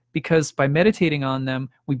 Because by meditating on them,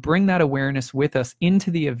 we bring that awareness with us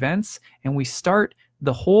into the events, and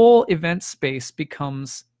the whole event space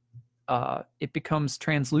becomes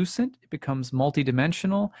translucent, it becomes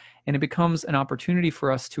multidimensional, and it becomes an opportunity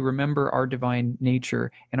for us to remember our divine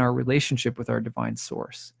nature and our relationship with our divine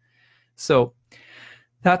source. So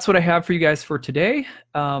that's what I have for you guys for today.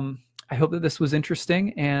 I hope that this was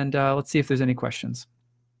interesting, and let's see if there's any questions.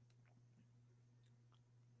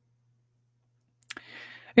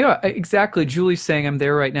 Yeah, exactly. Julie's saying, I'm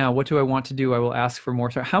there right now. What do I want to do? I will ask for more.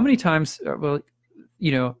 So how many times, how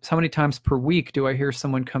many times per week do I hear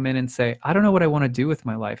someone come in and say, I don't know what I want to do with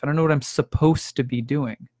my life. I don't know what I'm supposed to be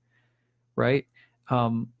doing, right?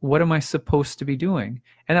 What am I supposed to be doing?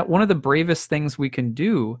 And that one of the bravest things we can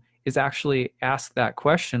do is actually ask that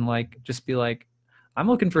question, just be like, I'm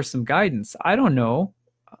looking for some guidance. I don't know.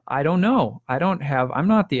 I'm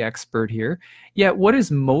not the expert here. Yet what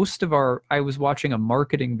is most of I was watching a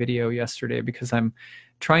marketing video yesterday because I'm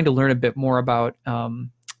trying to learn a bit more about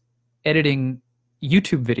editing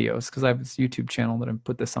YouTube videos, because I have this YouTube channel that I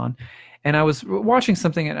put this on. And I was watching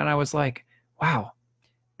something and I was like, wow,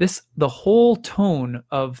 the whole tone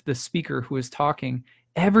of the speaker who was talking,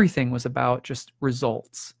 everything was about just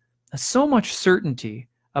results. So much certainty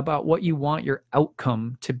about what you want your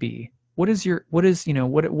outcome to be. What are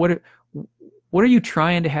you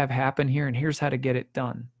trying to have happen here? And here's how to get it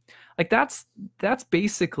done. That's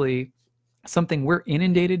basically something we're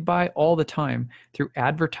inundated by all the time through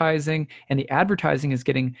advertising, and the advertising is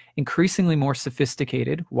getting increasingly more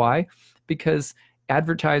sophisticated. Why? Because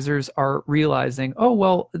advertisers are realizing, oh,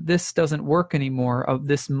 well, this doesn't work anymore.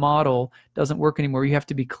 This model doesn't work anymore. You have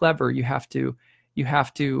to be clever. You have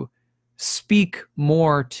to speak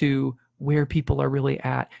more to where people are really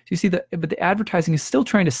at. So you see but the advertising is still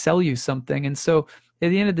trying to sell you something. And so at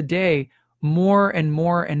the end of the day, more and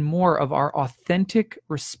more and more of our authentic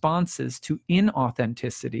responses to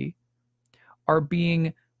inauthenticity are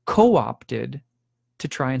being co-opted to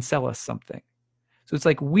try and sell us something. So it's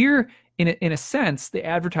like we're, in a sense, the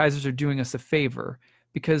advertisers are doing us a favor,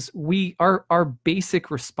 because our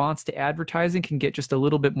basic response to advertising can get just a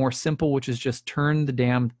little bit more simple, which is just turn the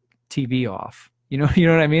damn TV off. You know what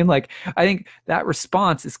I mean? I think that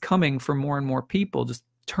response is coming from more and more people. Just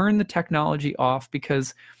turn the technology off,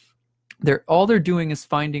 because all they're doing is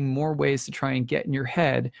finding more ways to try and get in your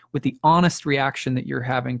head with the honest reaction that you're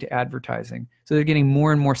having to advertising. So they're getting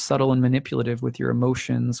more and more subtle and manipulative with your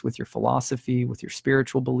emotions, with your philosophy, with your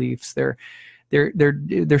spiritual beliefs. They're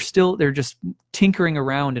just tinkering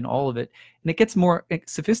around in all of it, and it gets more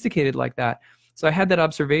sophisticated like that. So I had that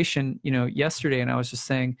observation, yesterday, and I was just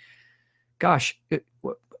saying, gosh,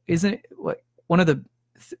 isn't it like one of the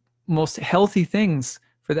most healthy things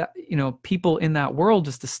for that, people in that world,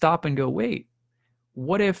 just to stop and go, wait,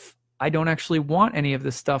 what if I don't actually want any of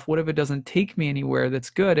this stuff? What if it doesn't take me anywhere that's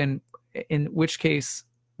good? And in which case,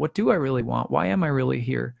 what do I really want? Why am I really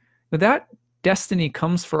here? But that destiny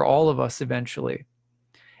comes for all of us eventually.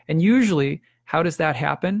 And usually, how does that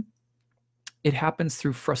happen? It happens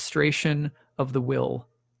through frustration of the will,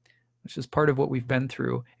 which is part of what we've been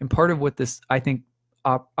through, and part of what this, I think,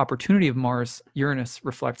 opportunity of Mars Uranus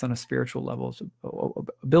reflects on a spiritual level, so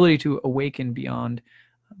ability to awaken beyond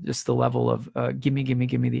just the level of gimme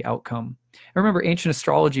the outcome. I remember ancient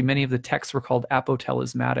astrology, many of the texts were called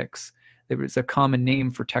apotalismatics. There was a common name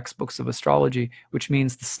for textbooks of astrology, which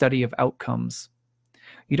means the study of outcomes.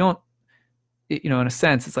 You don't, in a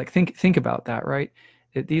sense, it's like, think about that, right?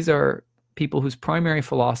 These are people whose primary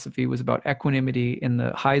philosophy was about equanimity in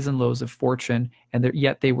the highs and lows of fortune, and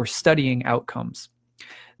yet they were studying outcomes.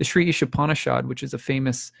 The Sri Ishopanishad, which is a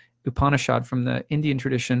famous Upanishad from the Indian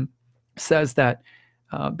tradition, says that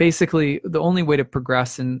basically the only way to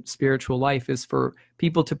progress in spiritual life is for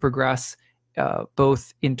people to progress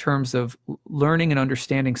both in terms of learning and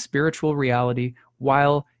understanding spiritual reality,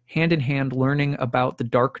 while hand in hand learning about the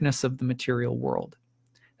darkness of the material world.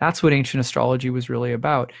 That's what ancient astrology was really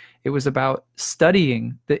about. It was about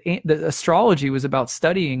studying, the astrology was about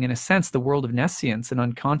studying, in a sense, the world of nescience and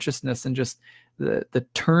unconsciousness, and just the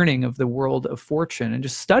turning of the world of fortune, and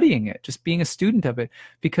just studying it, just being a student of it.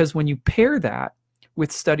 Because when you pair that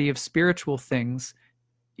with study of spiritual things,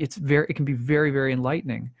 it can be very, very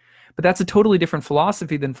enlightening. But that's a totally different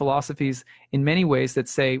philosophy than philosophies in many ways that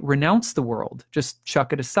say, renounce the world, just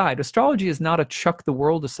chuck it aside. Astrology is not a chuck the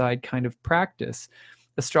world aside kind of practice.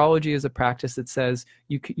 Astrology is a practice that says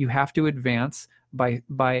you have to advance by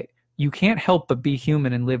you can't help but be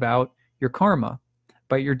human and live out your karma,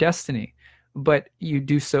 by your destiny. But you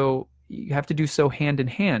have to do so hand in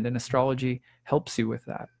hand, and astrology helps you with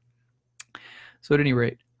that. So at any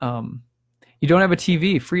rate, you don't have a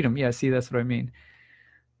TV, freedom. Yeah, see, that's what I mean.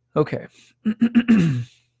 Okay.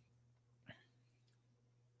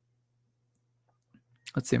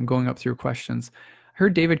 Let's see, I'm going up through questions. I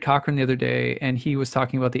heard David Cochran the other day, and he was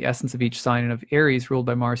talking about the essence of each sign, and of Aries ruled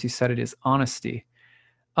by Mars, he said it is honesty.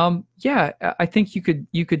 Yeah, I think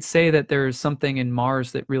you could say that there's something in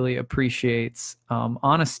Mars that really appreciates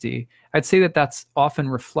honesty. I'd say that that's often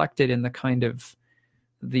reflected in the kind of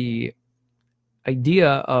the idea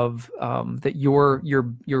of that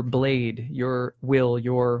your blade, your will,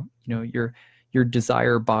 your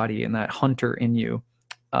desire body, and that hunter in you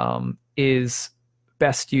is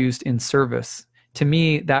best used in service. To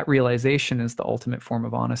me, that realization is the ultimate form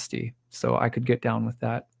of honesty. So I could get down with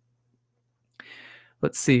that.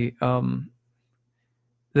 Let's see.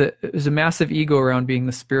 There's a massive ego around being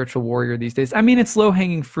the spiritual warrior these days. I mean, it's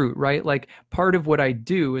low-hanging fruit, right? Like, part of what I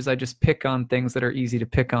do is I just pick on things that are easy to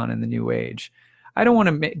pick on in the new age. I don't want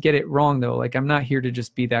to get it wrong, though. Like, I'm not here to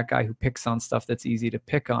just be that guy who picks on stuff that's easy to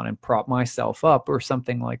pick on and prop myself up or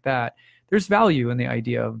something like that. There's value in the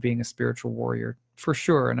idea of being a spiritual warrior, for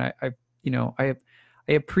sure. And I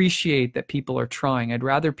appreciate that people are trying. I'd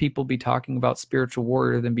rather people be talking about spiritual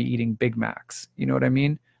warrior than be eating Big Macs. You know what I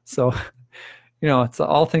mean? So, it's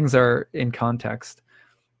all things are in context.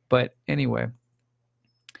 But anyway,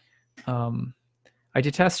 I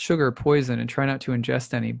detest sugar, poison, and try not to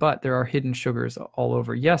ingest any, but there are hidden sugars all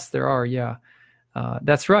over. Yes, there are. Yeah,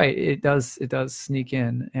 that's right. It does sneak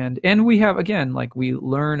in. And we have, again, like, we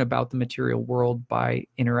learn about the material world by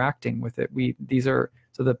interacting with it.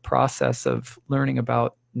 So the process of learning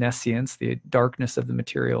about nescience, the darkness of the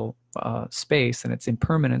material space and its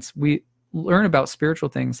impermanence, we learn about spiritual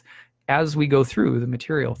things as we go through the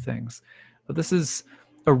material things. But this is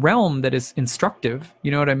a realm that is instructive.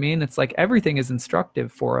 You know what I mean? It's like everything is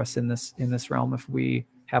instructive for us in this realm if we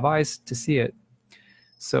have eyes to see it.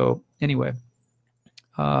 So anyway,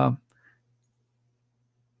 let's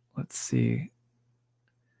see.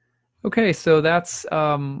 Okay, so that's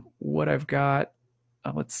what I've got.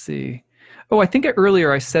 Let's see. Oh, I think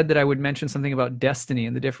earlier I said that I would mention something about destiny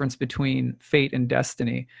and the difference between fate and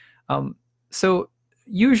destiny. So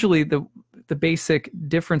usually the basic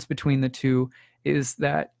difference between the two is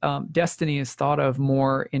that destiny is thought of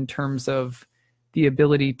more in terms of the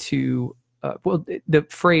ability to well, the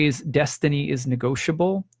phrase destiny is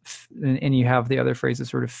negotiable, and you have the other phrase is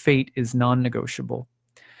sort of fate is non-negotiable.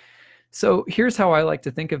 So here's how I like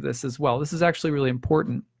to think of this as well. This is actually really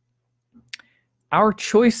important. Our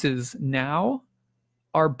choices now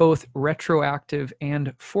are both retroactive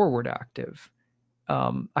and forward active.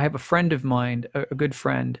 I have a friend of mine, a good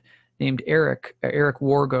friend named Eric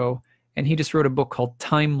Wargo, and he just wrote a book called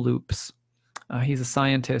Time Loops. He's a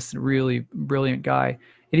scientist, a really brilliant guy,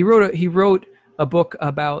 and he wrote a book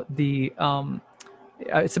about the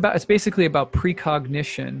it's basically about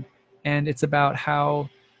precognition, and it's about how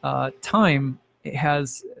time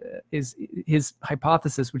has is his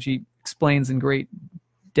hypothesis, which he explains in great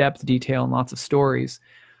depth, detail, and lots of stories,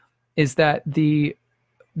 is that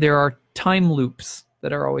there are time loops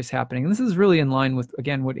that are always happening. And this is really in line with,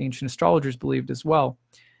 again, what ancient astrologers believed as well,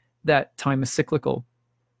 that time is cyclical.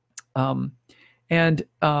 And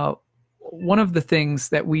one of the things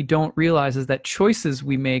that we don't realize is that choices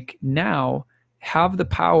we make now have the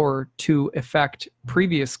power to affect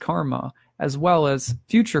previous karma as well as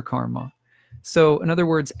future karma. So in other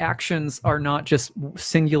words, actions are not just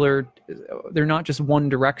singular, they're not just one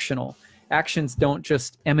directional. Actions don't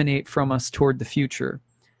just emanate from us toward the future.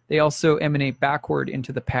 They also emanate backward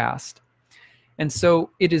into the past. And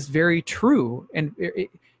so it is very true. And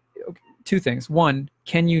two things. One,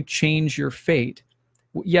 can you change your fate?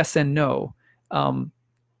 Yes and no. Let's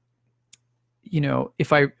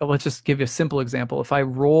just give you a simple example. If I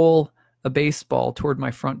roll a baseball toward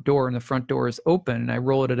my front door and the front door is open and I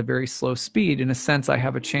roll it at a very slow speed, in a sense, I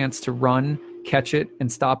have a chance to run, catch it,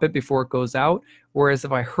 and stop it before it goes out. Whereas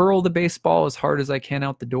if I hurl the baseball as hard as I can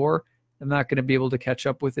out the door, I'm not going to be able to catch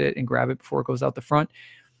up with it and grab it before it goes out the front.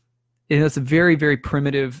 And it's a very, very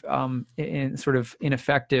primitive and sort of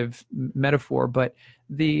ineffective metaphor, but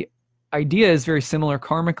the idea is very similar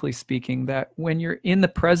karmically speaking, that when you're in the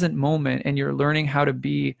present moment and you're learning how to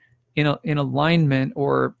be in alignment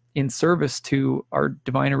or in service to our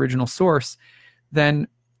divine original source, then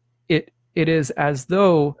it is as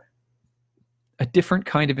though a different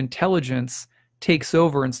kind of intelligence takes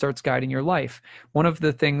over and starts guiding your life. One of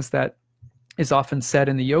the things that is often said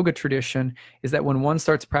in the yoga tradition is that when one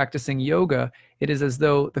starts practicing yoga, it is as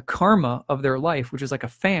though the karma of their life, which is like a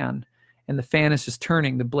fan, and the fan is just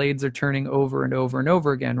turning, the blades are turning over and over and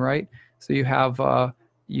over again, right? So you have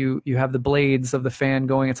you have the blades of the fan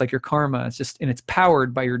going. It's like your karma. It's just, and it's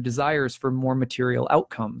powered by your desires for more material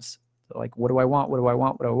outcomes. So like, what do I want? What do I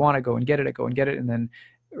want? What do I want? I go and get it. I go and get it. And then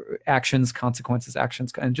actions, consequences,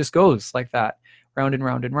 actions, and it just goes like that, round and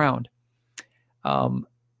round and round.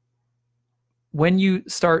 When you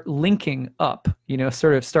start linking up,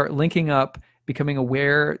 sort of start linking up, becoming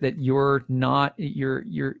aware that you're not,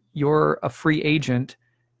 you're a free agent,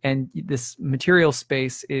 and this material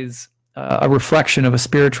space is a reflection of a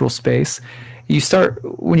spiritual space.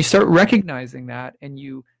 When you start recognizing that, and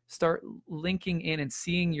you start linking in and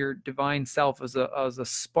seeing your divine self as a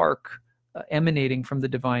spark emanating from the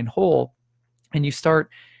divine whole, and you start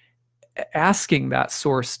asking that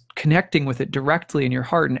source, connecting with it directly in your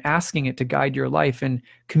heart and asking it to guide your life and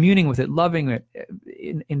communing with it, loving it,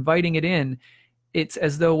 inviting it in, it's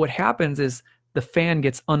as though what happens is the fan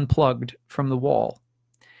gets unplugged from the wall.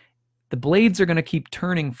 The blades are going to keep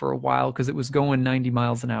turning for a while because it was going 90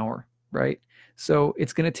 miles an hour, right? So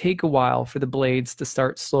it's going to take a while for the blades to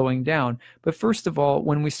start slowing down. But first of all,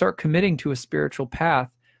 when we start committing to a spiritual path,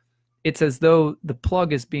 it's as though the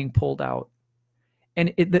plug is being pulled out.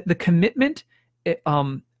 And the commitment,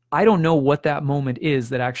 I don't know what that moment is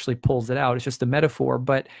that actually pulls it out. It's just a metaphor.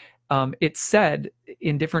 But it's said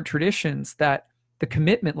in different traditions that the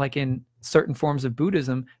commitment, like in certain forms of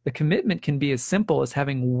Buddhism, the commitment can be as simple as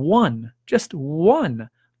having just one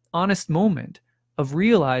honest moment of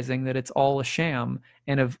realizing that it's all a sham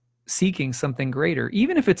and of seeking something greater.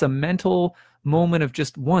 Even if it's a mental moment of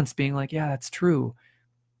just once being like, yeah, that's true.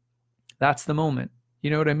 That's the moment. You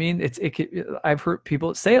know what I mean? I've heard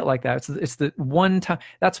people say it like that. It's the one time.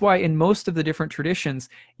 That's why in most of the different traditions,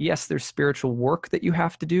 yes, there's spiritual work that you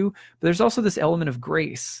have to do, but there's also this element of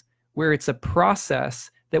grace where it's a process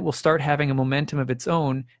that will start having a momentum of its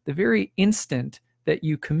own the very instant that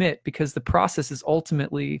you commit, because the process is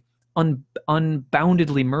ultimately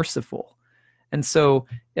unboundedly merciful. And so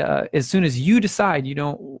as soon as you decide you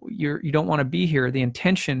don't want to be here, the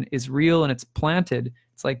intention is real and it's planted.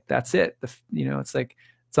 It's like, that's it. It's like,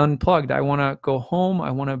 it's unplugged. I want to go home.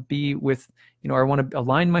 I want to be with, I want to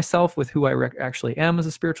align myself with who I actually am as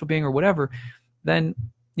a spiritual being or whatever. Then,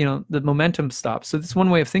 the momentum stops. So that's one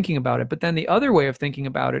way of thinking about it. But then the other way of thinking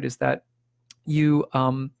about it is that you,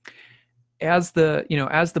 as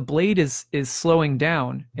the blade is slowing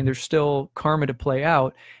down and there's still karma to play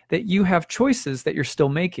out, that you have choices that you're still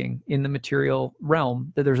making in the material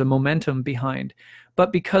realm, that there's a momentum behind.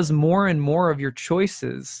 But because more and more of your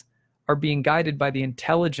choices are being guided by the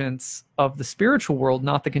intelligence of the spiritual world,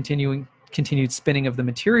 not the continued spinning of the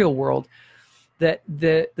material world, that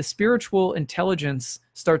the spiritual intelligence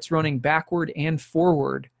starts running backward and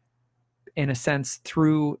forward, in a sense,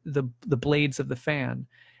 through the blades of the fan.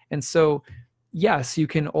 And so, yes, you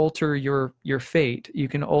can alter your fate, you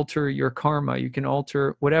can alter your karma, you can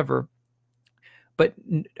alter whatever. But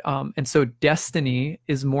and so destiny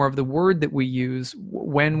is more of the word that we use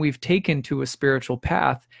when we've taken to a spiritual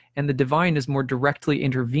path, and the divine is more directly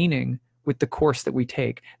intervening with the course that we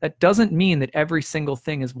take. That doesn't mean that every single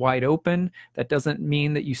thing is wide open. That doesn't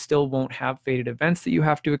mean that you still won't have fated events that you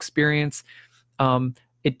have to experience.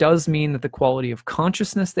 It does mean that the quality of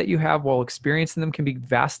consciousness that you have while experiencing them can be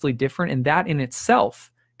vastly different, and that in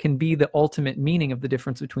itself can be the ultimate meaning of the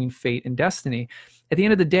difference between fate and destiny. At the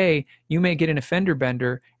end of the day, you may get in a fender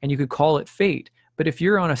bender and you could call it fate, but if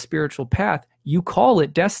you're on a spiritual path, you call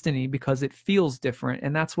it destiny because it feels different,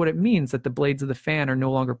 and that's what it means, that the blades of the fan are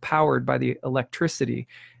no longer powered by the electricity.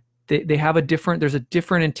 They have there's a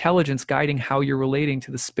different intelligence guiding how you're relating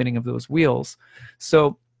to the spinning of those wheels.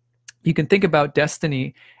 So you can think about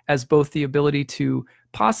destiny as both the ability to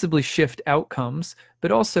possibly shift outcomes,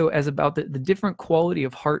 but also as about the different quality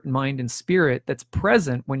of heart, mind, and spirit that's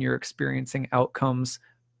present when you're experiencing outcomes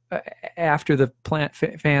after the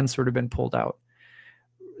fan's sort of been pulled out.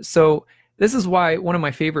 So this is why one of my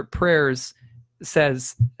favorite prayers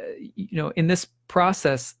says, in this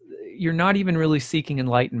process, you're not even really seeking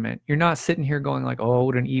enlightenment. You're not sitting here going like, oh,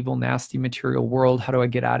 what an evil, nasty material world. How do I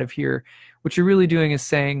get out of here? What you're really doing is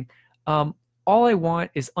saying, all I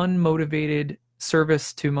want is unmotivated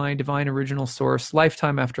service to my divine original source,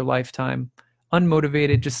 lifetime after lifetime,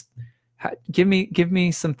 unmotivated. Just give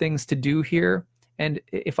me some things to do here. And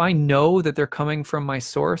if I know that they're coming from my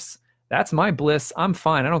source, that's my bliss. I'm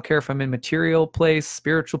fine. I don't care if I'm in material place,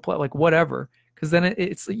 spiritual place, like whatever, because then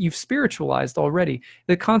it's you've spiritualized already.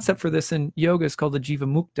 The concept for this in yoga is called the Jiva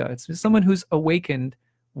Mukta. It's someone who's awakened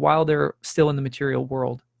while they're still in the material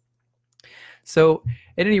world. So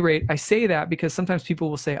at any rate, I say that because sometimes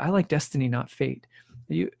people will say, I like destiny, not fate.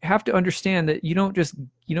 You have to understand that you don't just,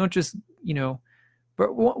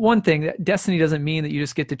 but one thing, that destiny doesn't mean that you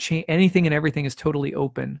just get to change anything, and everything is totally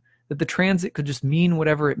open. That the transit could just mean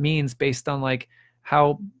whatever it means based on like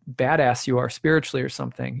how badass you are spiritually or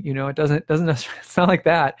something. It doesn't, it's not like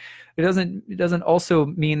that. It doesn't also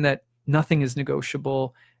mean that nothing is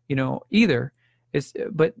negotiable, either.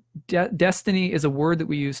 But destiny is a word that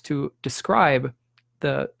we use to describe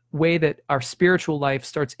the way that our spiritual life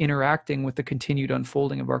starts interacting with the continued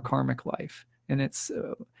unfolding of our karmic life, and it's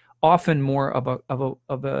often more of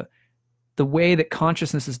the way that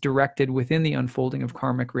consciousness is directed within the unfolding of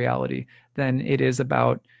karmic reality than it is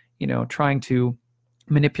about trying to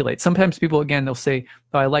manipulate. Sometimes people, again, they'll say,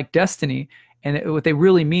 oh, I like destiny, and what they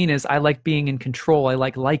really mean is I like being in control. I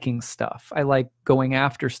like liking stuff. I like going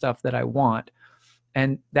after stuff that I want.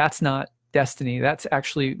 And that's not destiny. That's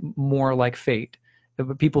actually more like fate.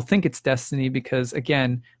 But people think it's destiny because,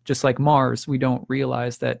 again, just like Mars, we don't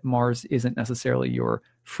realize that Mars isn't necessarily your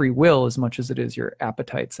free will as much as it is your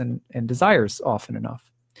appetites and desires often enough.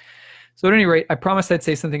 So at any rate, I promised I'd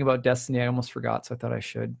say something about destiny. I almost forgot, so I thought I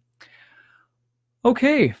should.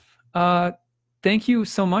 Okay. Thank you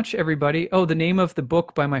so much, everybody. Oh, the name of the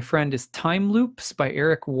book by my friend is Time Loops by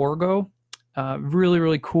Eric Wargo. Really,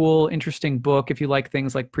 really cool, interesting book if you like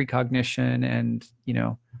things like precognition and,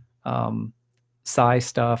 psi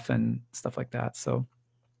stuff and stuff like that. So,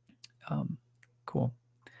 cool.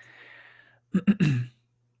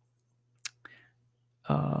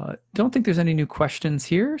 Don't think there's any new questions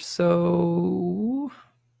here. So,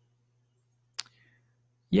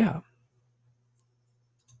 yeah.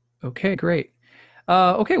 Okay, great.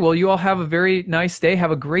 Okay, well, you all have a very nice day.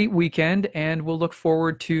 Have a great weekend, and we'll look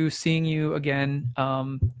forward to seeing you again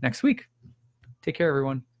next week. Take care,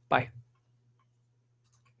 everyone. Bye.